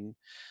mean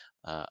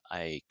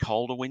a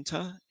colder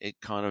winter.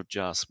 It kind of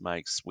just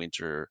makes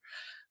winter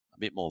a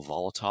bit more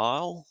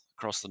volatile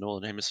across the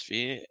Northern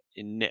Hemisphere.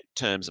 In net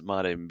terms, it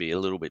might even be a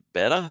little bit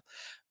better,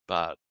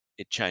 but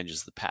it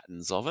changes the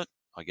patterns of it.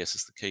 I guess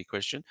is the key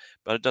question.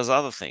 But it does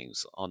other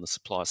things on the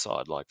supply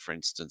side, like, for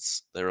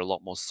instance, there are a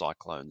lot more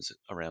cyclones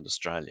around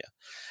Australia.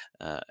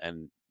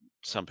 And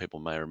some people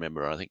may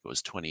remember, I think it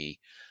was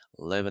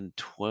 2011,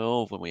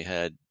 12 when we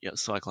had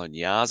Cyclone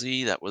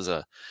Yazi. That was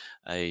a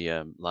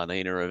La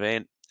Nina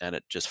event, and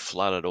it just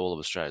flooded all of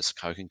Australia's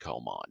coking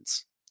coal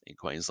mines in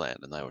Queensland,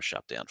 and they were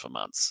shut down for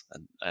months.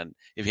 And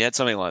if you had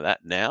something like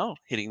that now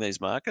hitting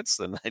these markets,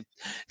 then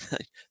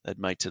they'd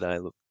make today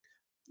look,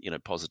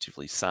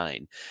 positively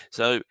sane.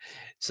 So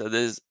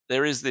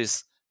there is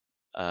this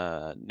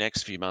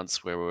next few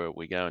months where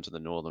we go into the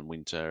northern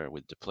winter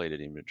with depleted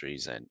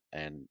inventories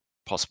and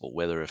possible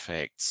weather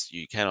effects.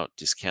 You cannot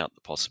discount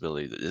the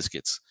possibility that this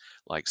gets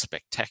like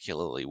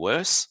spectacularly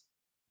worse.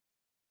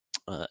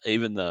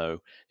 Even though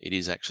it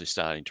is actually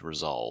starting to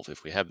resolve.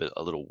 If we have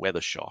a little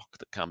weather shock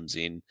that comes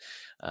in,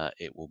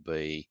 it will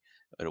be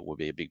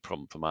a big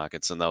problem for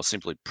markets, and they'll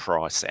simply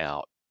price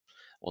out,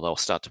 or they'll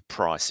start to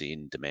price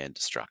in demand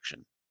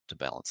destruction to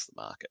balance the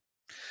market.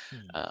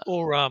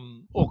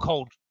 Or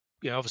cold,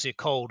 obviously a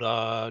cold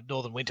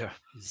northern winter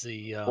is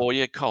the. Or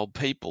cold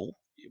people,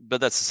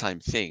 but that's the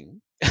same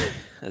thing.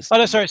 Oh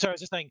no, sorry. I was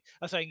just saying.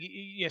 I was saying,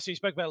 yes. So you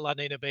spoke about La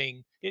Nina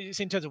being. It's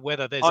in terms of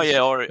weather. There's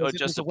or just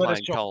there's a a weather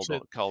plain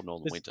shock cold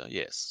northern winter.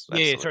 Yes, yeah.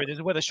 Sorry, absolutely. there's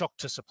a weather shock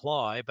to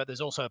supply, but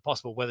there's also a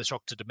possible weather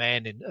shock to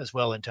demand as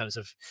well in terms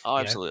of Oh, you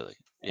know. absolutely.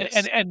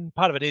 Yes. And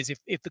part of it is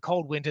if the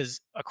cold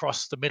winter's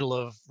across the middle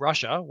of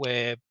Russia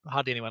where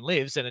hardly anyone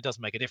lives, then it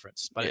doesn't make a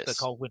difference. But if the Yes.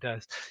 cold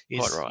winter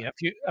Quite is right.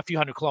 a few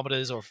hundred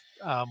kilometers or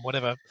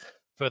whatever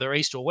further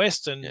east or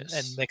west, and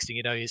Yes. next thing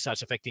you know, it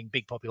starts affecting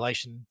big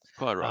population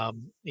Quite right.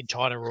 in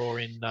China or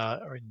in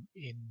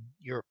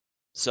Europe.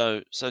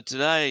 So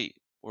today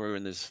we're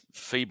in this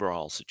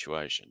febrile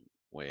situation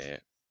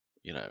where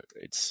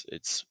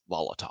it's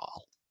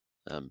volatile.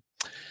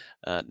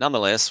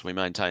 Nonetheless, we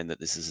maintain that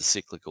this is a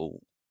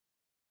cyclical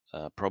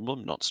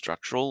problem, not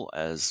structural,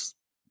 as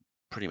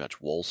pretty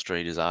much Wall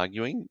Street is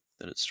arguing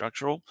that it's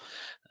structural,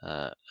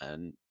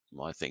 and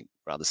I think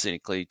rather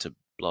cynically to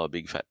blow a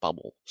big fat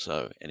bubble.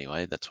 So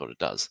anyway, that's what it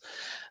does.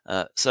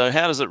 So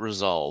how does it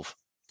resolve?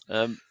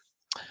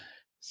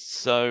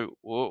 So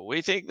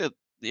we think that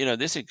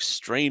this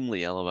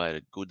extremely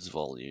elevated goods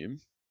volumes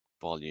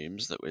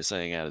that we're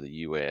seeing out of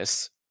the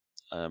US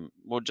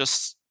will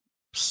just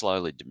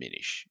slowly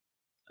diminish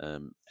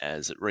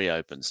as it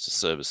reopens to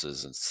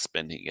services and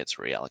spending gets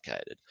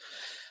reallocated.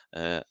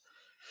 Uh,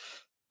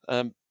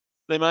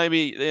 there may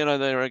be, there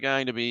are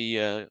going to be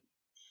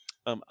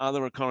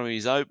other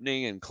economies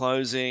opening and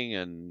closing,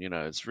 and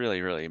it's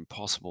really, really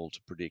impossible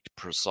to predict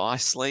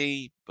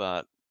precisely.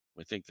 But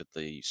we think that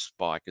the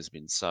spike has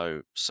been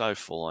so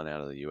full on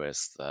out of the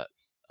US that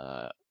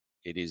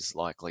it is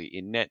likely,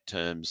 in net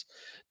terms,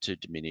 to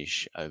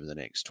diminish over the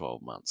next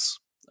 12 months.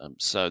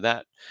 So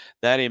that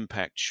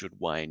impact should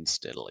wane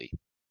steadily.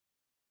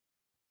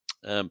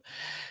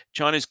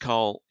 Chinese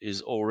coal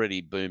is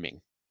already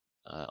booming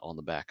on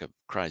the back of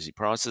crazy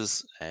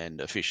prices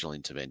and official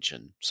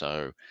intervention.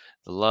 So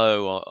the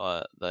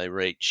low they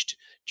reached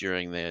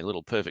during their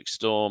little perfect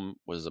storm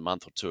was a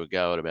month or two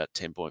ago at about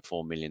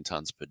 10.4 million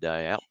tonnes per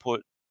day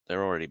output.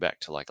 They're already back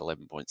to like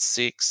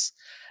 11.6,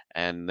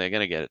 and they're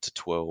going to get it to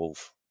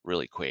 12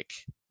 really quick.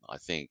 I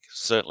think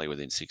certainly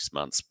within 6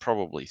 months,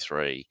 probably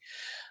 3.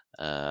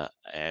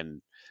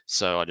 And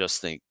so I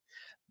just think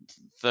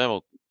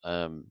thermal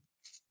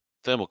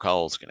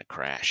coal is going to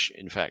crash.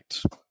 In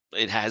fact,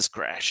 it has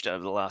crashed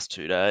over the last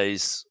 2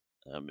 days.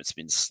 It's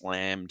been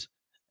slammed,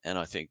 and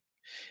I think,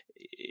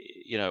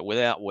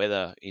 without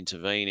weather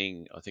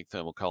intervening, I think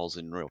thermal coal's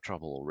in real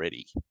trouble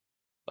already,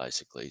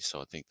 basically.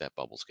 So I think that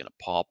bubble's going to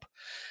pop.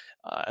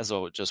 As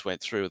I just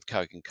went through with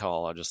coking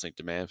coal, I just think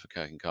demand for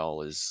coking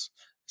coal it's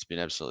been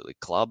absolutely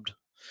clubbed,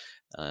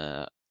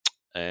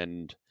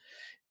 and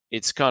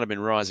it's kind of been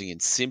rising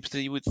in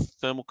sympathy with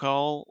thermal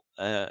coal,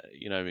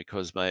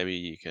 because maybe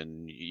you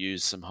can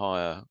use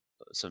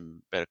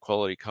some better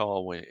quality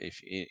coal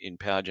if in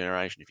power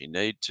generation if you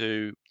need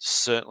to.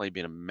 Certainly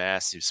been a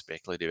massive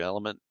speculative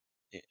element,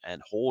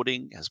 and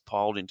hoarding has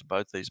piled into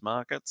both these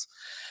markets.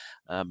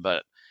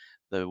 But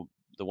the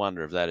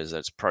wonder of that is that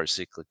it's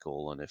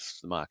pro-cyclical, and if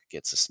the market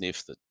gets a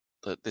sniff that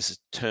this is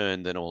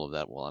turned, then all of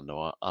that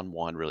will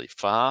unwind really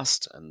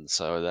fast. And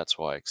so that's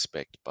why I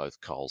expect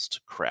both coals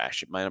to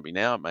crash. It may not be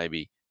now, it may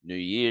be New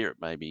Year, it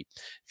may be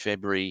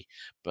February,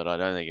 but I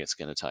don't think it's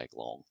going to take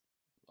long.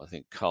 I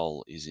think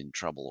coal is in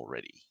trouble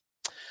already.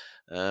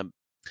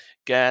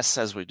 Gas,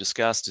 as we've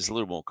discussed, is a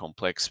little more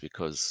complex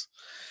because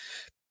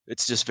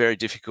it's just very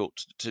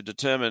difficult to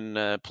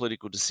determine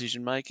political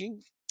decision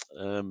making.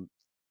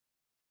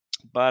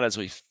 But as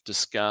we've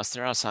discussed,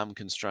 there are some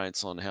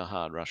constraints on how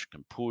hard Russia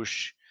can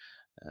push.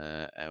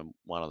 And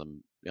one of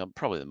them,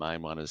 probably the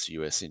main one, is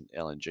US in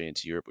LNG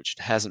into Europe, which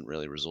it hasn't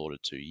really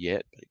resorted to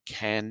yet, but it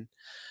can.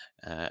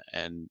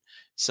 And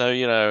so,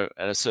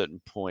 at a certain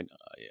point,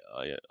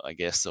 I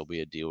guess there'll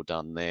be a deal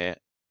done there.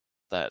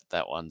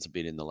 That one's a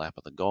bit in the lap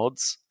of the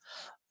gods.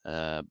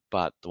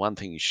 But the one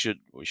thing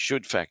we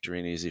should factor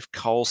in is if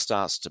coal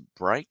starts to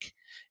break,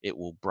 it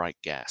will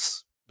break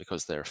gas,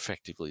 because they're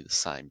effectively the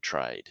same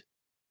trade.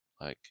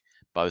 Like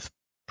both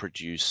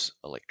produce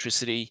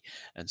electricity,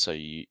 and so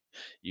you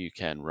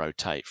can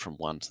rotate from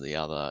one to the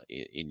other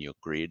in your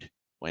grid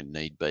when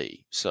need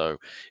be. So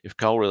if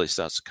coal really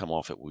starts to come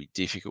off, it will be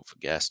difficult for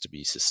gas to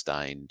be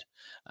sustained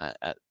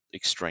at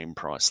extreme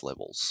price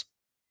levels.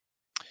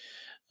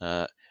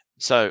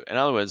 So in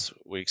other words,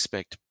 we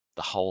expect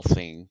the whole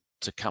thing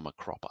to come a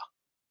cropper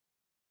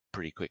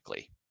pretty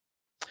quickly.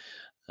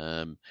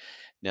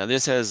 Now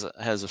this has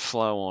a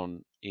flow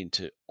on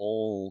into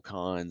all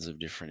kinds of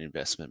different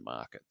investment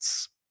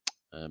markets.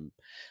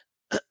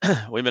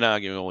 We've been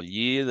arguing all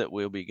year that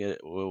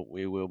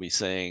we will be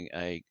seeing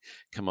a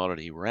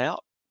commodity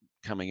rout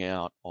coming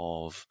out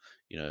of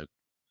the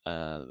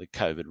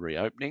COVID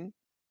reopening.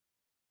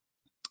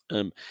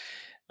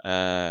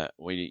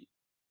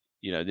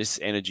 This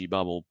energy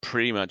bubble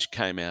pretty much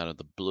came out of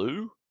the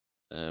blue.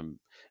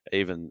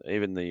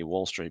 Even the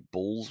Wall Street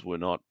bulls were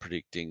not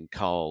predicting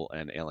coal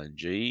and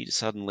LNG to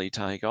suddenly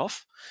take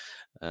off.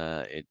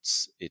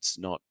 It's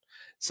not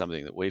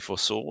something that we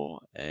foresaw,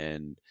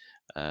 and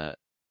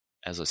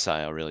as I say,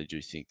 I really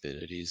do think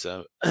that it is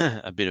a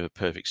bit of a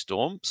perfect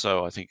storm.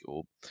 So I think it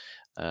will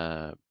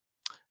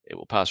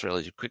pass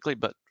relatively quickly.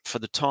 But for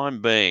the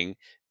time being,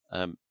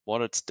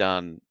 what it's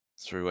done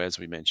through, as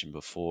we mentioned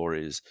before,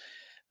 is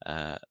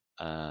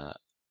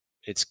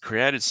it's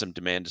created some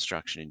demand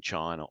destruction in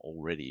China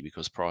already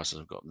because prices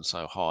have gotten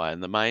so high,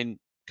 and the main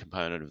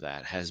component of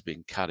that has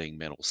been cutting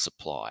metal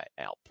supply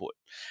output,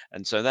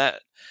 and so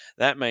that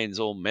means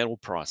all metal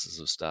prices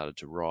have started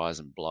to rise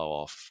and blow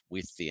off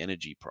with the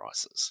energy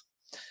prices.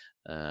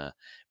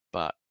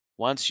 But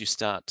once you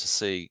start to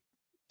see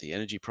the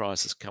energy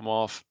prices come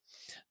off,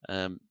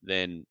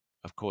 then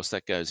of course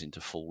that goes into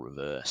full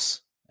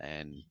reverse,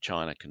 and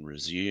China can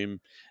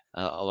resume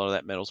a lot of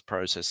that metals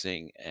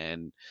processing,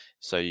 and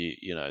so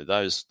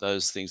those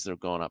things that have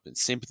gone up in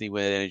sympathy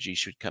with energy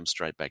should come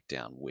straight back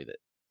down with it.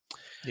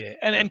 Yeah,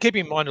 and keep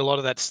in mind a lot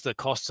of that's the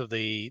cost of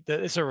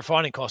it's a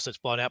refining cost that's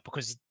blown out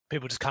because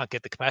people just can't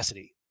get the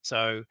capacity.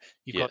 So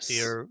you've got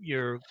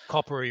your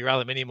copper or your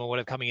aluminium or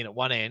whatever coming in at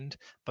one end,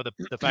 but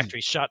the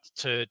factory's shut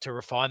to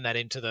refine that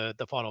into the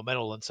final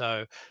metal, and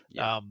so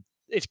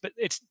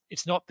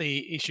it's not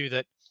the issue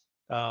that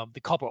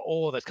the copper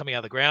ore that's coming out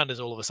of the ground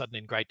is all of a sudden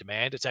in great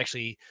demand. It's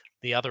actually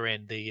the other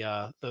end,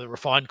 the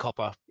refined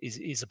copper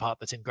is the part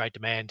that's in great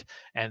demand,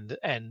 and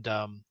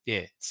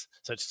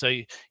so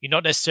you're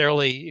not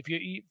necessarily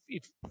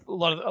if a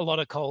lot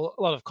of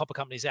copper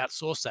companies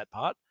outsource that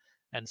part,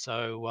 and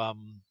so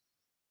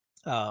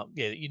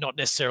you're not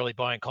necessarily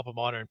buying copper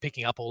miner and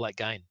picking up all that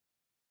gain.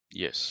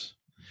 Yes.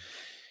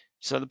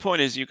 So the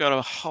point is, you've got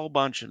a whole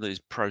bunch of these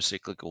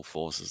pro-cyclical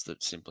forces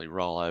that simply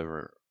roll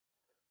over.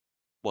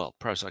 Well,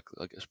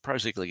 pro-cyclical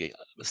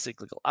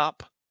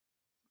up,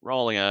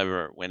 rolling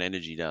over when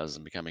energy does,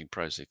 and becoming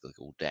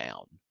pro-cyclical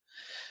down.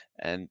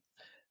 And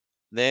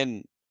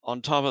then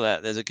on top of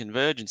that, there's a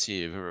convergence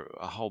here of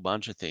a whole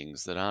bunch of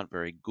things that aren't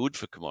very good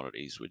for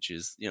commodities, which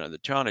is, the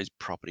Chinese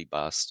property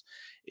bust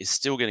is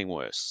still getting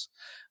worse.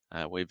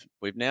 We've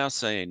now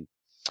seen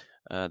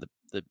the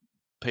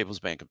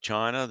People's Bank of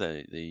China,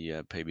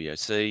 the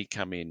PBOC,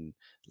 come in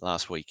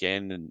last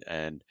weekend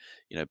and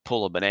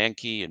pull a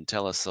Bernanke and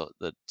tell us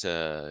that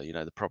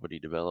the property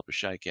developer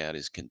shakeout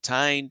is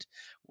contained,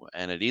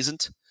 and it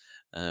isn't.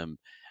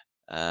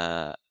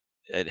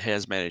 It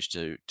has managed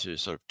to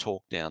sort of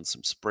talk down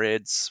some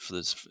spreads for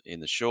this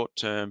in the short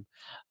term,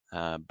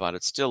 but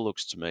it still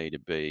looks to me to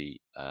be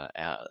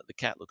the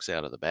cat looks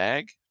out of the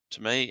bag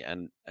to me,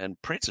 and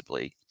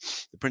principally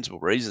the principal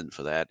reason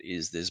for that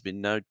is there's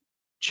been no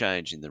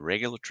change in the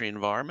regulatory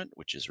environment,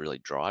 which is really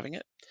driving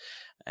it,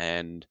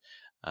 and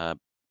a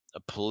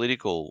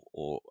political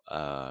or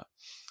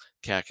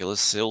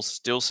calculus still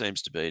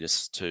seems to be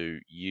to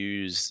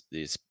use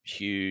this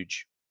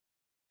huge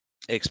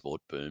export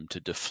boom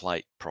to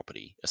deflate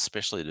property,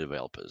 especially the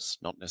developers,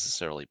 not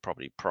necessarily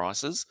property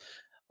prices,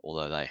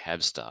 although they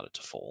have started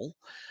to fall,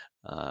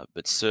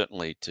 but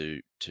certainly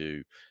to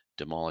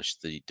demolish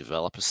the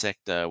developer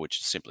sector, which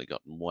has simply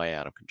gotten way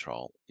out of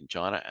control in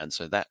China, and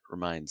so that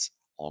remains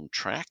on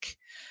track,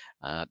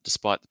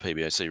 despite the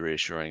PBOC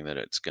reassuring that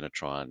it's going to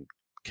try and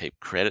keep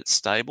credit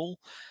stable.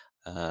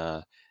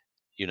 The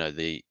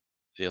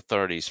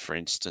authorities, for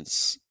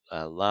instance,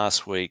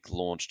 last week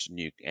launched a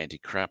new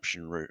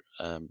anti-corruption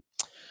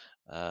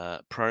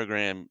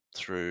program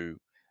through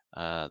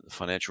the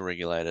financial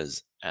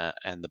regulators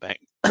and the bank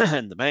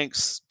and the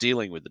banks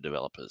dealing with the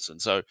developers, and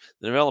so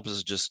the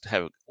developers just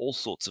have all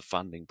sorts of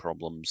funding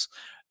problems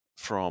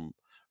from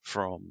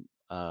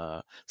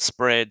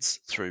spreads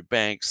through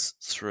banks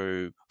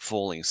through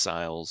falling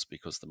sales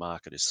because the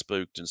market is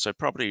spooked, and so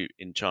property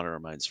in China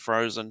remains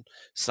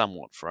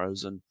somewhat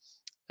frozen,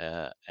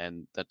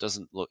 and it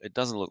doesn't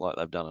look like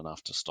they've done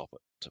enough to stop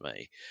it to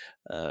me.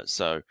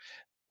 So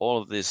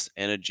all of this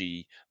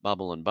energy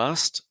bubble and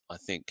bust, I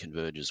think,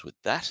 converges with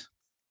that.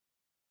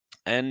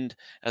 And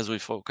as we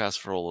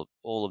forecast for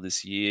all of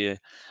this year,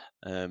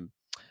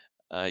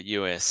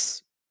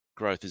 US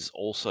growth is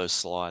also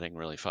sliding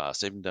really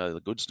fast. Even though the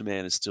goods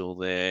demand is still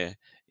there,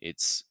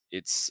 its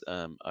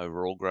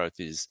overall growth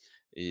is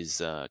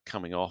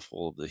coming off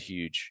all of the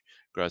huge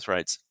growth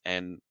rates,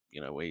 and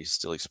we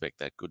still expect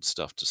that good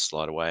stuff to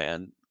slide away,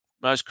 and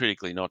most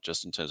critically, not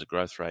just in terms of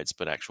growth rates,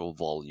 but actual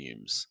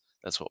volumes.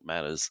 That's what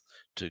matters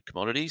to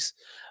commodities.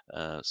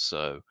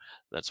 So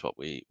that's what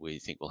we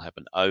think will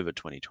happen over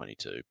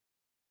 2022.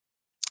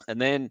 And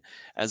then,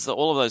 as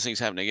all of those things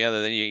happen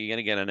together, then you're going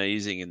to get an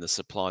easing in the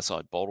supply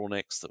side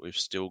bottlenecks that we've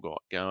still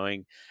got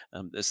going.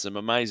 There's some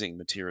amazing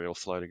material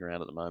floating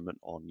around at the moment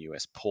on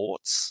US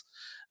ports,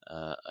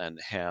 and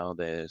how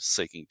they're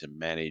seeking to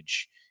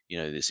manage,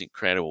 this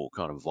incredible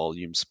kind of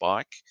volume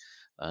spike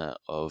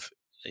of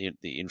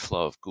the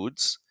inflow of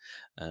goods,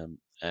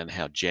 and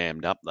how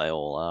jammed up they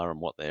all are and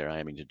what they're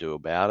aiming to do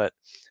about it.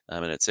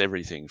 And it's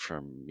everything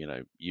from,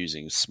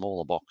 using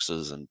smaller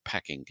boxes and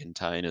packing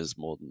containers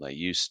more than they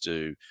used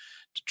to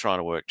trying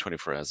to work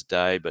 24 hours a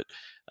day. But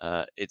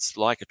it's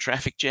like a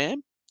traffic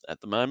jam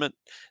at the moment,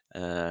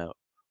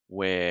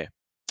 where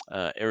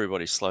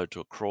everybody's slowed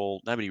to a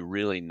crawl. Nobody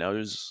really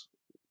knows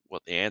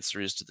what the answer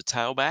is to the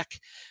tailback.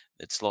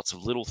 It's lots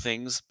of little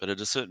things, but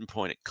at a certain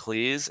point it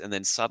clears, and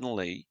then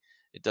suddenly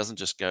it doesn't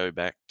just go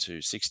back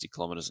to 60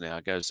 kilometers an hour,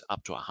 it goes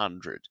up to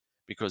 100,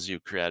 because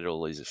you've created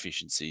all these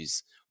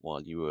efficiencies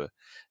while you were,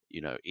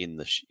 in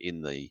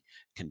the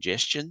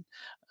congestion,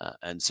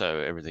 and so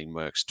everything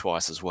works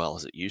twice as well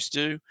as it used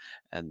to,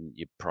 and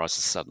your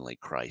prices suddenly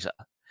crater.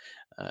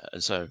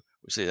 And so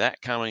we see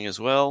that coming as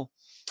well.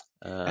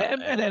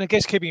 And I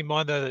guess keeping in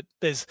mind though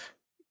that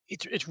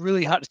it's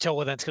really hard to tell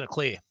whether it's going to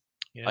clear.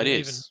 It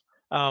Even is.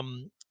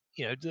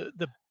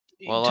 the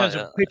in Well, terms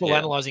of people yeah.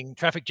 analyzing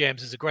traffic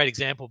jams is a great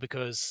example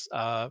because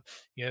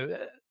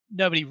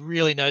nobody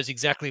really knows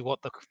exactly what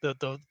the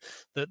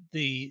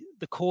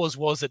cause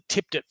was that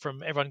tipped it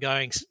from everyone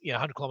going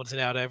 100 kilometers an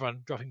hour to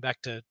everyone dropping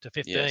back to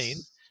 15.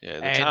 Yes. Yeah.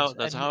 The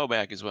and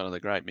tailback is one of the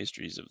great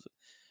mysteries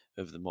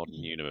of the modern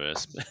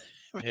universe.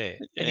 Yeah, and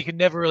Yeah. you can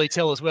never really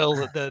tell as well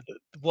that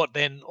what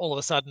then all of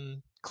a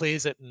sudden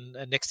clears it, and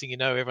next thing you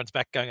know, everyone's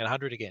back going at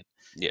 100 again.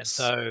 And Yes.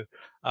 so,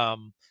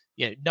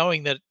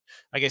 knowing that,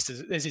 I guess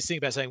there's this thing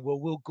about saying, well,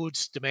 will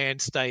goods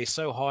demand stay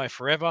so high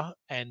forever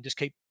and just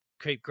keep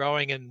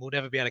growing, and we'll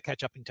never be able to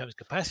catch up in terms of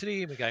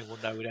capacity? And we're going, well,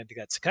 no, we don't think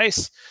that's the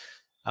case.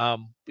 I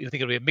think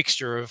it'll be a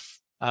mixture of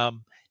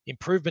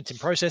improvements in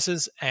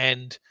processes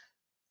and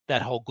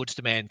that whole goods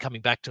demand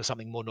coming back to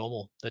something more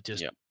normal that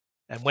just. Yep.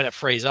 And when it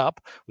frees up,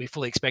 we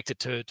fully expect it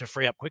to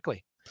free up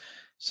quickly.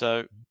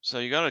 So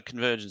you got a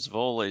convergence of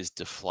all these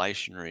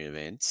deflationary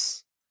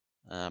events,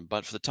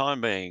 but for the time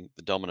being,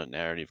 the dominant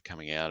narrative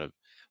coming out of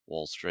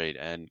Wall Street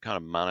and kind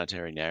of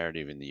monetary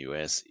narrative in the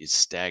US is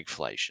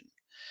stagflation,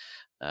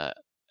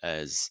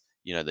 as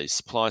these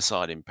supply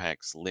side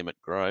impacts limit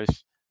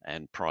growth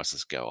and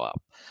prices go up.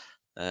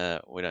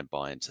 We don't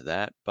buy into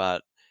that,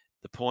 but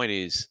the point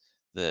is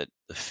that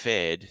the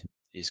Fed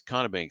is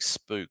kind of being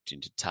spooked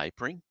into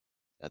tapering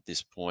at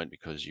this point,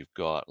 because you've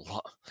got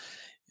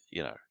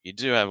you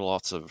do have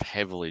lots of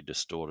heavily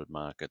distorted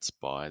markets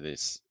by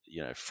this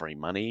free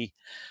money,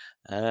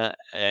 and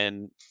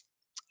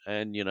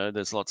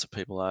there's lots of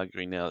people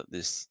arguing now that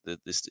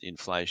this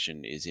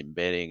inflation is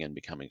embedding and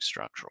becoming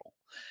structural,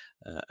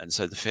 and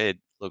so the Fed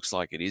looks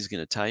like it is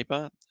going to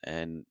taper,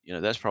 and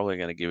that's probably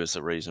going to give us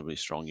a reasonably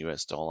strong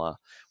US dollar,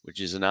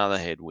 which is another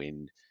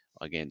headwind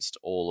against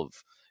all of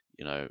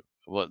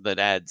what that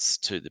adds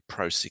to the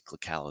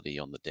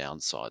pro-cyclicality on the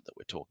downside that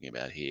we're talking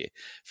about here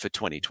for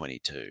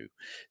 2022.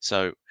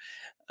 So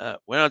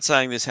we're not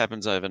saying this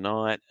happens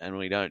overnight, and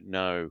we don't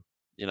know.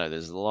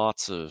 There's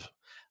lots of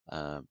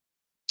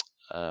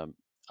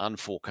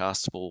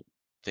unforecastable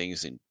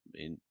things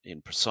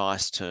in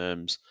precise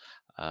terms,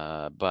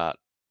 but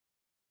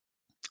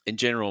in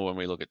general, when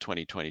we look at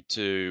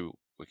 2022,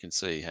 we can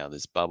see how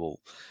this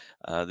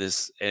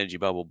energy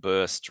bubble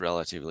bursts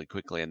relatively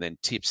quickly and then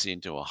tips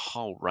into a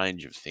whole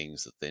range of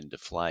things that then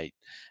deflate,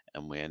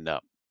 and we end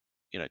up,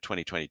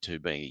 2022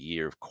 being a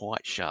year of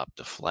quite sharp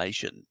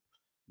deflation,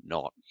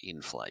 not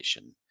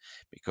inflation,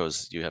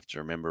 because you have to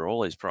remember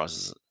all these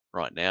prices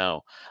right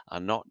now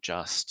are not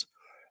just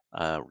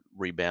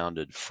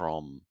rebounded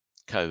from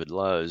COVID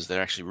lows;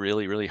 they're actually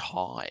really, really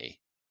high,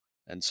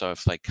 and so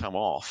if they come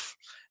off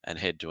and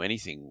head to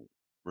anything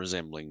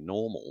resembling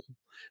normal,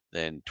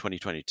 then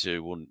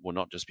 2022 will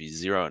not just be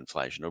zero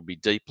inflation; it'll be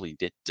deeply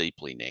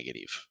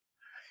negative.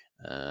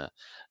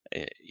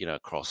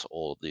 Across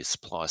all of the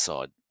supply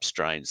side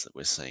strains that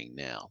we're seeing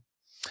now.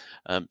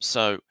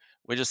 So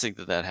we just think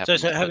that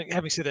happens. So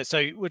having said that,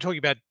 so we're talking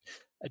about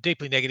a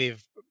deeply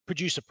negative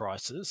producer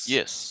prices.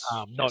 Yes.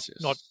 Not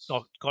Yes.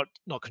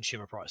 not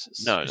consumer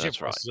prices. No, Consumer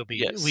that's right. prices will be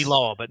Yes.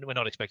 lower, but we're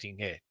not expecting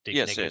deep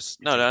Yes, negative. yes.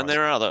 No, and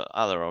there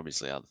are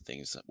obviously other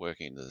things that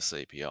working into the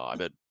CPI,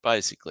 but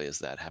basically as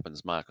that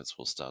happens, markets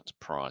will start to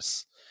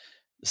price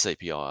the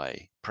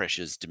CPI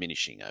pressures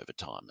diminishing over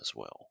time as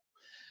well.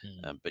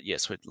 But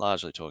yes, we're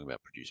largely talking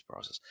about producer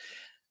prices.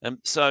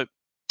 So,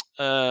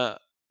 at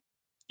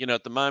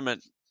the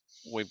moment,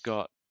 we've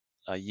got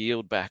a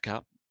yield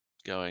backup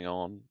going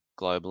on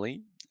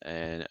globally,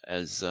 and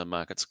as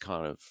markets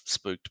kind of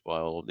spooked by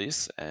all of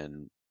this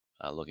and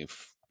are looking,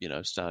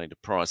 starting to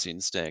price in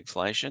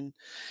stagflation,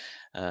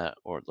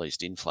 or at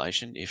least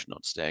inflation, if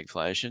not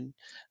stagflation,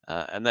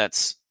 and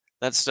that's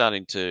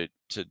starting to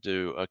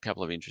do a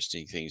couple of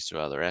interesting things to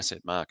other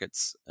asset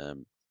markets.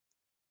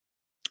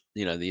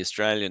 The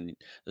Australian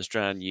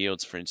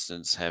yields, for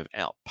instance, have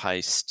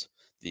outpaced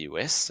the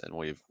US, and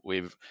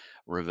we've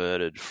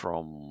reverted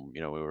from,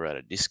 we were at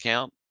a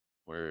discount.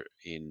 We're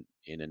in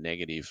a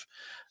negative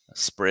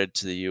spread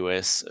to the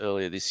US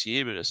earlier this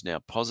year, but it's now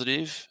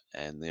positive,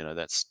 and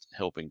that's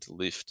helping to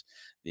lift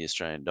the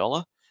Australian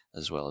dollar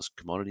as well as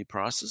commodity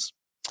prices.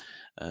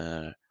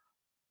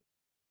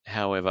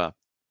 However,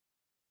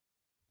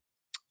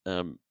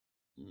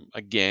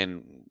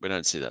 again, we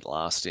don't see that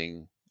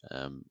lasting.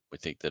 We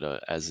think that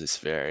as these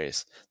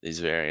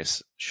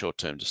various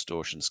short-term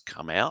distortions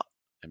come out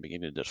and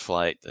begin to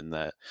deflate, then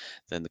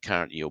the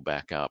current yield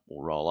back up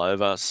will roll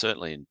over.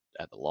 Certainly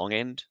at the long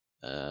end,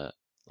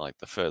 like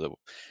the further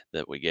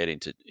that we get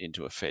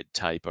into a Fed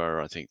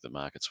taper, I think the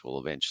markets will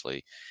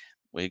eventually.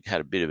 We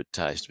had a bit of a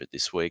taste of it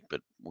this week,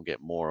 but we'll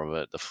get more of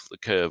it. The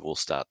curve will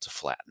start to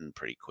flatten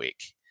pretty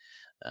quick,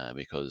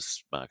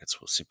 because markets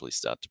will simply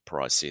start to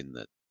price in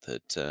that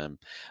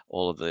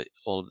all of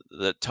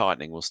the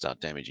tightening will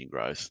start damaging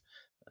growth,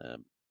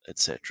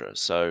 etc.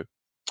 So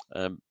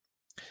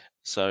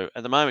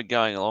at the moment,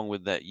 going along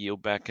with that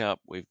yield back up,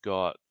 we've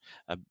got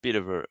a bit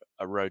of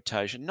a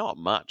rotation, not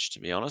much to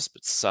be honest,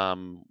 but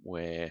some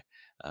where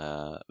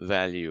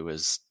value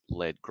has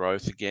led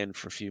growth again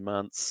for a few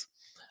months,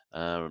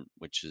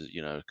 which is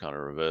kind of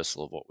a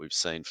reversal of what we've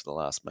seen for the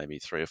last maybe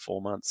 3 or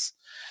 4 months.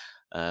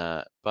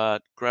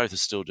 But growth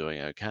is still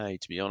doing okay,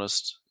 to be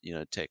honest.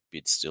 Tech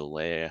bid's still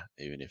there,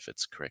 even if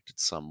it's corrected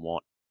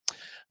somewhat.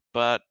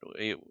 But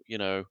the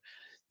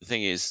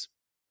thing is,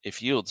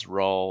 if yields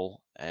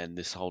roll and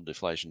this whole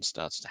deflation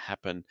starts to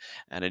happen,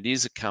 and it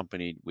is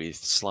accompanied with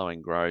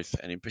slowing growth,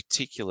 and in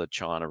particular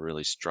China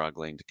really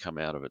struggling to come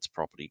out of its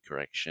property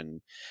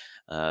correction,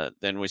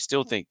 then we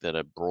still think that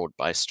a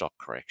broad-based stock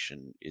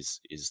correction is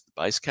the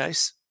base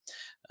case.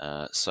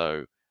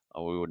 So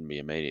we wouldn't be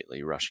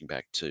immediately rushing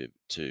back to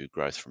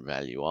growth from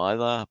value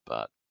either,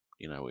 but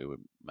we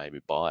would maybe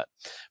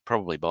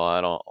probably buy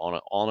it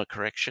on a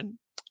correction.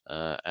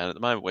 And at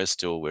the moment, we're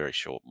still very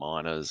short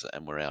miners,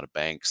 and we're out of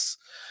banks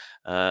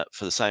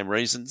for the same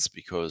reasons,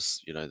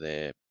 because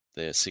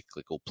they're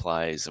cyclical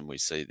plays, and we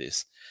see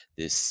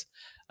this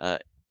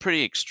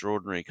pretty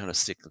extraordinary kind of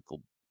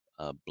cyclical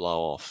blow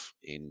off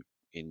in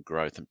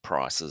growth and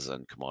prices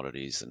and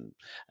commodities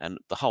and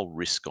the whole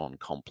risk on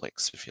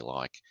complex, if you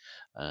like.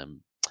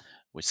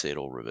 We see it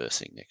all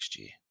reversing next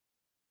year.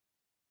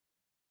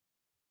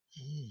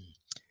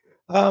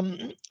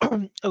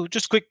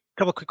 Just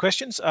couple of quick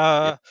questions.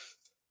 Yep.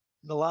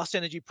 In the last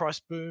energy price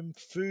boom,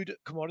 food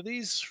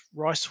commodities,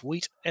 rice,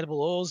 wheat,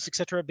 edible oils,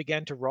 etc.,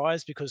 began to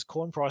rise because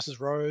corn prices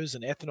rose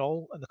and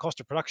ethanol and the cost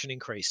of production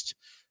increased.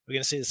 We're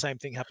going to see the same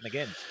thing happen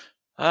again.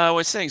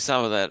 We're seeing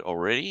some of that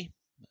already,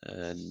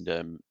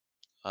 and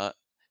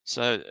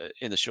so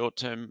in the short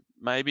term,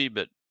 maybe,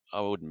 but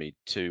I wouldn't be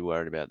too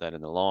worried about that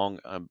in the long.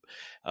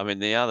 I mean,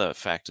 the other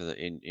factor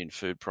in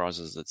food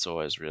prices that's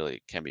always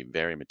really can be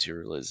very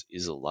material is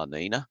a La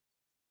Nina,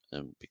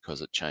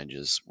 because it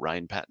changes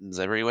rain patterns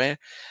everywhere.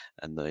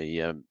 And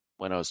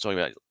when I was talking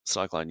about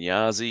Cyclone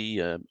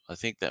Yazi, I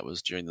think that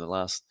was during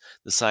the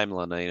same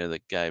La Nina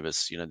that gave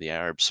us, the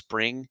Arab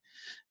Spring,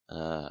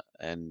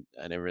 and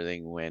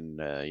everything when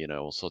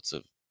all sorts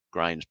of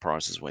grains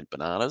prices went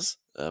bananas.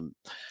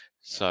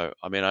 So,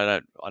 I mean, I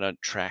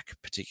don't track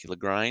particular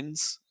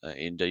grains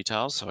in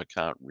detail, so I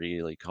can't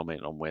really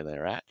comment on where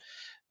they're at.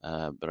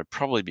 But I'd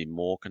probably be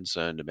more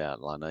concerned about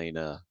La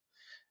Nina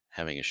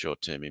having a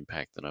short-term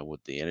impact than I would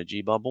the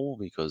energy bubble,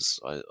 because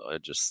I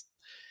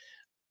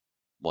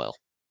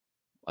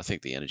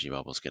think the energy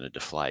bubble is going to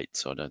deflate,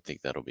 so I don't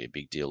think that'll be a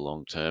big deal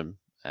long-term.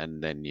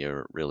 And then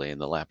you're really in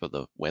the lap of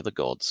the weather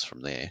gods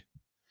from there.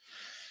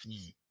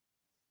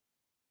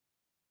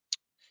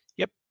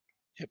 Yep,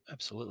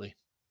 absolutely.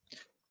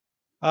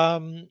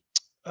 That's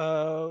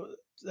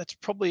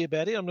probably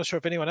about it. I'm not sure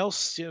if anyone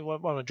else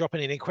want to drop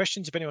in any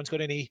questions. If anyone's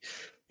got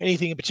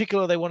anything in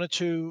particular they wanted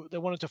to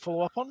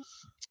follow up on,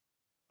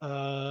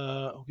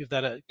 I'll give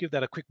that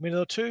a quick minute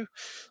or two.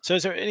 So,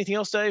 is there anything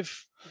else,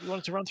 Dave, you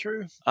wanted to run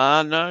through?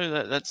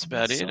 No, that's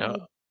about it.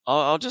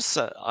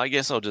 I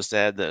guess I'll just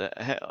add that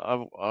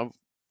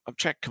I've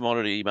tracked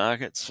commodity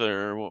markets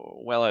for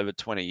well over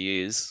 20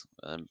 years.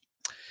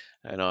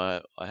 And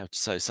I have to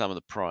say, some of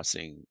the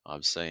pricing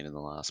I've seen in the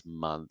last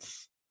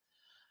month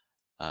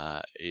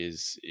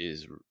is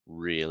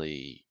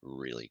really,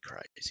 really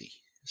crazy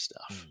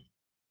stuff.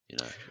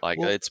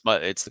 It's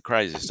the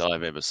craziest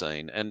I've ever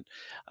seen, and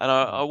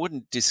I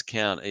wouldn't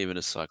discount even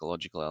a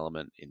psychological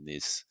element in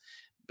this,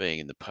 being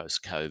in the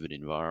post-COVID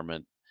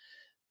environment.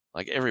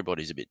 Like,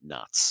 everybody's a bit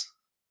nuts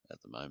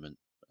at the moment,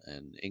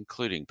 and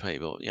including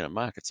people.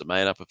 Markets are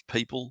made up of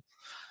people.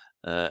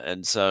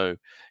 And so,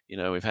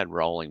 we've had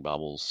rolling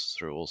bubbles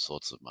through all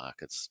sorts of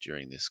markets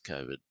during this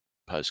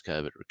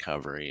post-COVID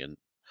recovery. And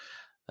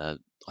I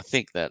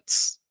think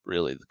that's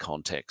really the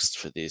context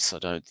for this. I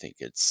don't think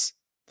it's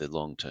the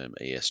long-term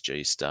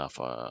ESG stuff.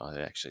 I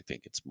actually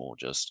think it's more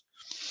just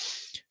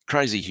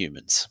crazy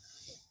humans.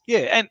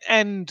 Yeah,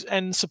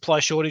 and supply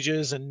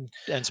shortages and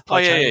Oh,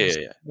 supply chains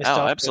yeah. messed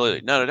Oh, up absolutely.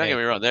 and No, don't yeah, get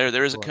me wrong.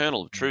 There is a right.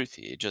 kernel of Mm, truth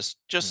here, just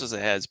mm, as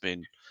there has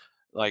been,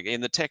 like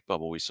in the tech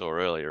bubble we saw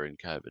earlier in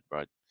COVID,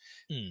 right?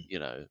 mm. You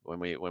know, when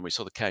we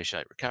saw the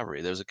K-shaped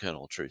recovery, there was a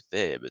kernel of truth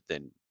there. But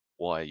then,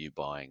 why are you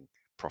buying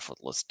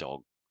profitless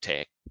dog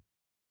tech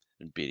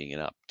and bidding it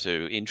up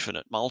to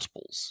infinite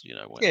multiples? You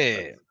know, when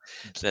Yeah,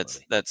 that's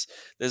absolutely. that's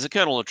there's a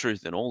kernel of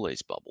truth in all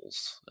these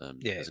bubbles.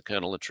 Yeah. There's a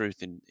kernel of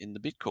truth in the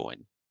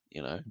Bitcoin.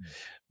 You know,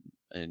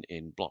 Mm.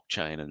 in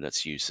blockchain and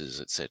its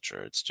uses,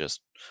 etc. It's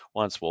just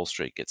once Wall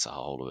Street gets a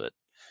hold of it,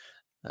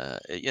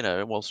 you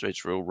know, Wall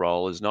Street's real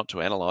role is not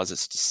to analyze;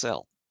 it's to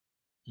sell.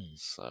 Mm.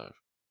 So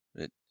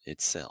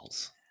it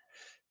sells.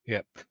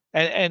 Yep.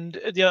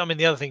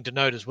 The other thing to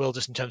note as well,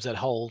 just in terms of that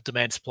whole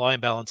demand supply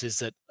imbalance, is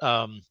that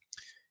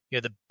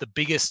the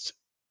biggest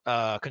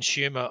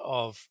consumer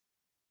of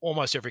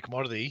almost every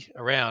commodity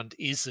around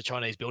is the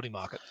Chinese building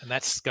market, and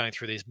that's going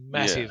through this Yeah,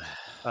 massive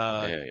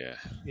uh, yeah.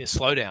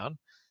 slowdown.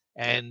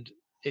 Yeah. And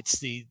it's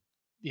the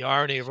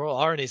irony of all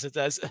ironies that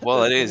as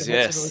Well, it is. we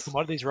have some of the Yes,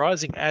 commodities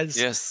rising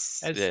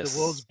yes, as the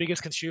world's yes.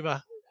 biggest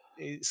consumer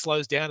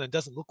slows down and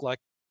doesn't look like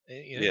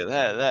Yeah,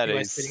 that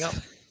anyway speeding is up.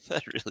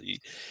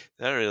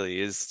 that really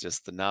is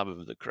just the nub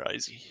of the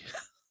crazy.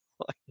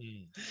 Like,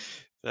 Mm.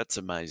 that's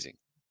amazing.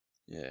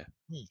 Yeah.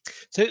 Hmm.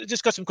 So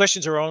just got some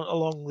questions around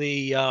along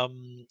the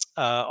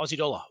Aussie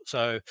dollar.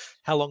 So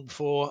how long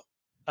before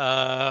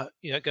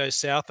it goes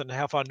south, and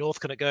how far north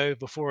can it go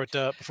before it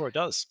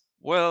does?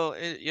 Well,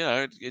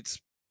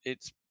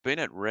 it's been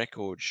at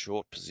record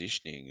short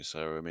positioning,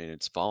 so I mean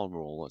it's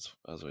vulnerable,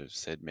 as we've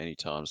said many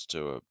times,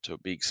 to a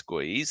big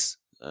squeeze,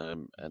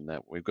 and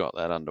that we've got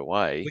that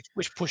underway.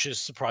 Which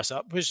pushes the price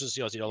up, pushes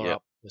the Aussie dollar Yep,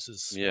 up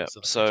versus yeah.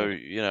 the So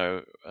nickel.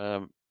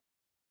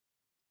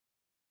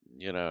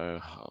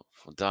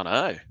 I don't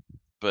know,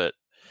 but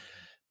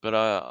but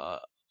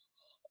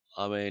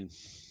I mean,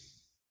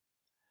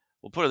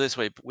 we'll put it this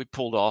way: we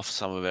pulled off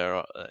some of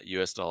our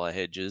US dollar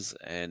hedges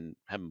and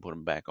haven't put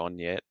them back on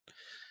yet.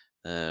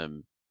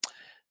 Um,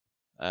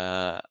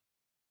 uh,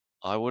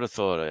 I would have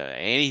thought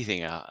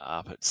anything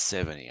up at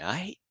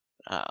 78,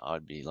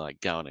 I'd be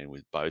like going in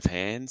with both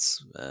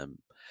hands.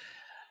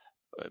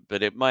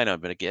 But it may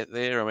not be to get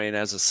there. I mean,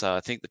 as I say, I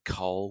think the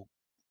coal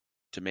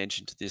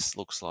dimension to this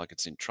looks like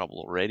it's in trouble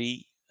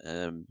already.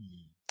 Mm.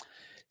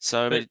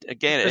 So, I But mean,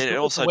 again, it it's the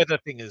also weather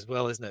thing as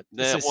well, isn't it?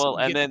 It's this well,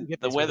 and you then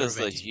get the these weather weather's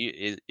events.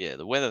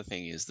 the weather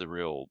thing is the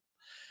real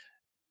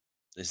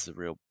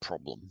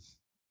problem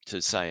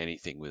to say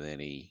anything with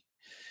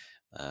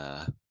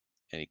uh,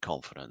 any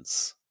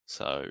confidence.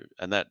 So,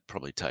 and that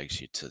probably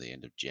takes you to the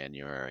end of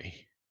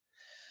January.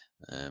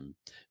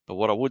 But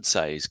what I would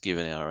say is,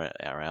 given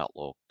our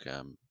outlook,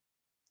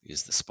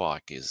 is the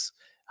spike is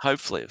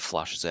hopefully it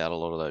flushes out a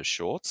lot of those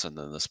shorts, and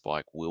then the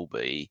spike will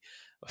be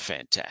a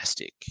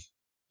fantastic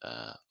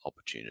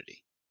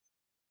opportunity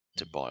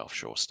to Mm. buy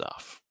offshore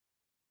stuff.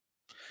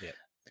 Yeah.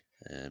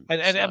 And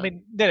I So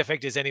mean, net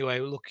effect is anyway.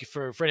 Look,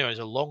 for anyone who's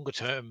a longer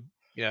term,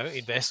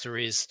 investor,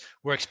 is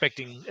we're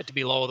expecting it to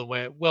be lower than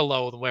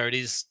where it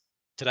is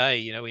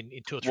today.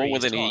 In 2 or 3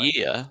 years' within a time.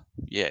 year,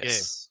 Yeah.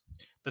 yes,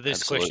 But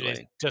this question is,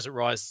 absolutely, does it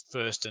rise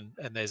first? And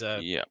there's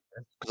a yeah.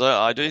 Because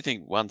I do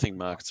think one thing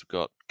markets have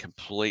got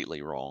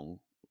completely wrong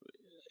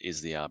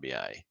is the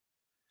RBA.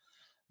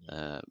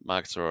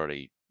 Markets are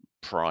already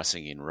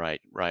pricing in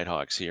rate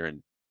hikes here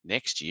in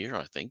next year,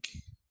 I think,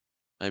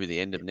 maybe the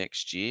end of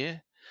next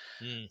year.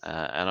 Mm,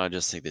 And I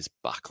just think there's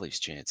Buckley's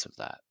chance of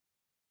that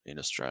in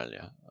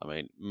Australia. I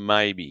mean,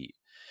 maybe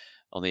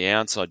on the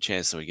outside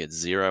chance that we get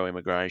zero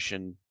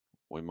immigration,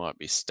 we might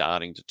be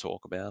starting to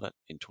talk about it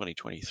in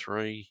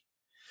 2023.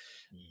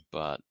 mm,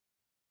 But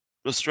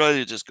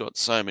Australia just got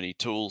so many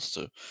tools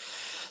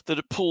that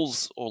it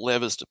pulls, or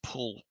levers to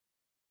pull,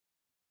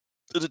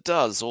 that it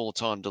does all the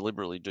time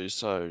deliberately do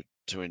so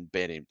to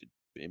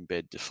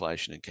embed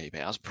deflation and keep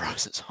house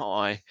prices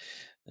high,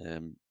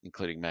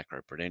 including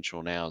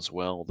macroprudential now as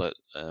well. That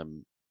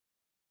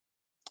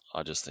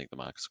I just think the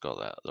market's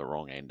got the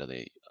wrong end of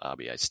the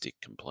RBA stick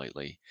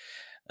completely.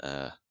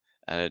 Uh,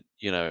 and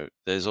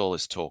there's all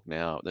this talk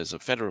now. There's a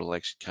federal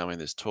election coming.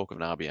 There's talk of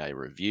an RBA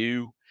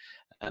review,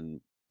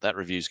 and that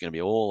review is going to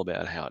be all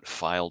about how it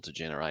failed to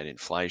generate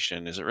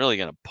inflation. Is it really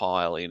going to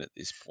pile in at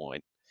this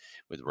point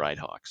with rate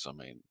mm. hikes? I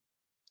mean,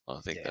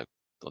 I think Yeah. that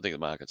I think the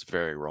market's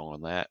very wrong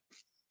on that.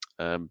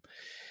 Um,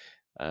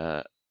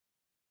 uh,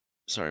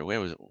 sorry, where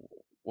was it?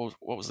 What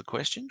was the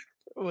question?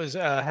 It was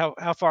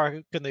how far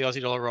can the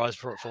Aussie dollar rise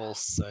before it falls?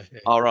 So yeah.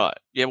 All right.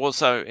 Yeah. Well,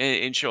 so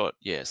in short,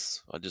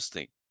 yes. I just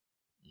think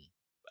Mm.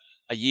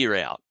 a year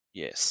out,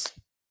 yes,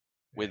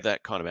 with Yeah.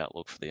 that kind of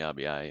outlook for the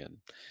RBA and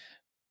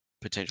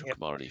potential Yep.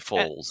 commodity And,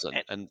 falls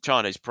and and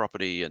Chinese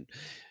property and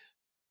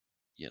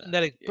yeah.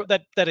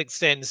 that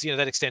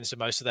extends to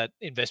most of that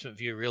investment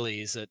view.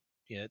 Really, is that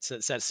it's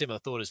that similar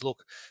thought as,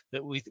 look,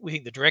 that we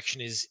think the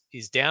direction is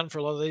down for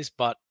a lot of these,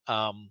 but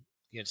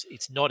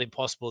it's not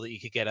impossible that you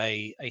could get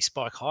a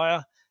spike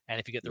higher, and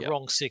if you get the Yep.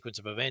 wrong sequence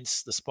of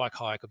events, the spike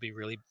higher could be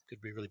really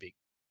big.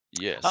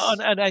 Yes.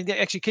 And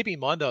actually, keeping in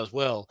mind though as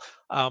well,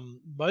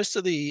 most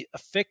of the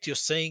effect you're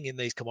seeing in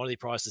these commodity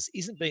prices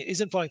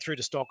isn't flowing through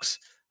to stocks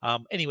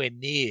anywhere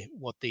near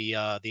what the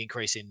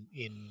increase in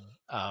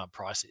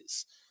price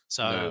is.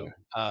 No, So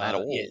at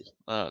yeah,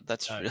 all.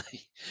 That's no,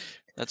 really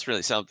that's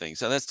really something.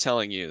 So that's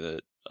telling you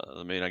that,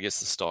 I mean, I guess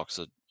the stocks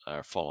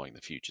are following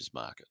the futures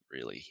market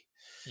really,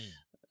 mm,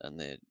 and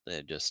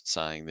they're just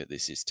saying that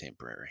this is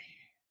temporary.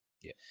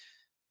 yeah.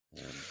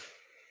 Um,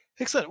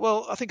 Excellent.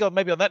 Well, I think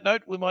maybe on that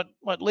note we might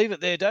leave it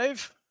there,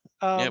 Dave.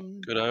 yep,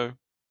 Um, good.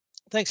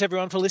 Thanks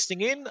everyone for listening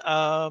in.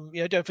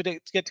 Don't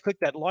forget to click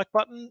that like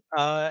button.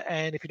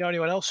 And if you know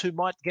anyone else who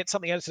might get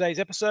something out of today's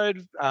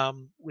episode,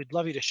 we'd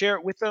love you to share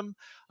it with them.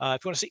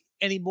 If you want to see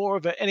any more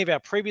of any of our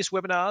previous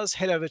webinars,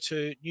 head over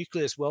to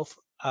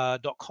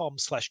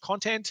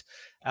nucleuswealth.com/content.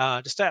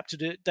 To stay up to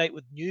date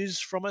with news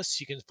from us,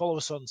 you can follow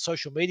us on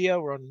social media.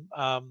 We're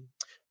on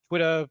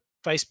Twitter,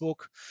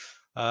 Facebook,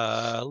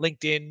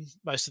 LinkedIn.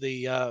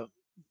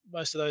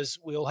 Most of those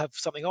we all have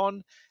something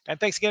on. And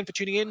thanks again for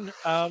tuning in.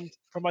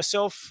 From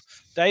myself,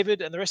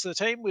 David, and the rest of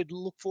the team, we'd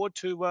look forward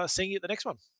to seeing you at the next one.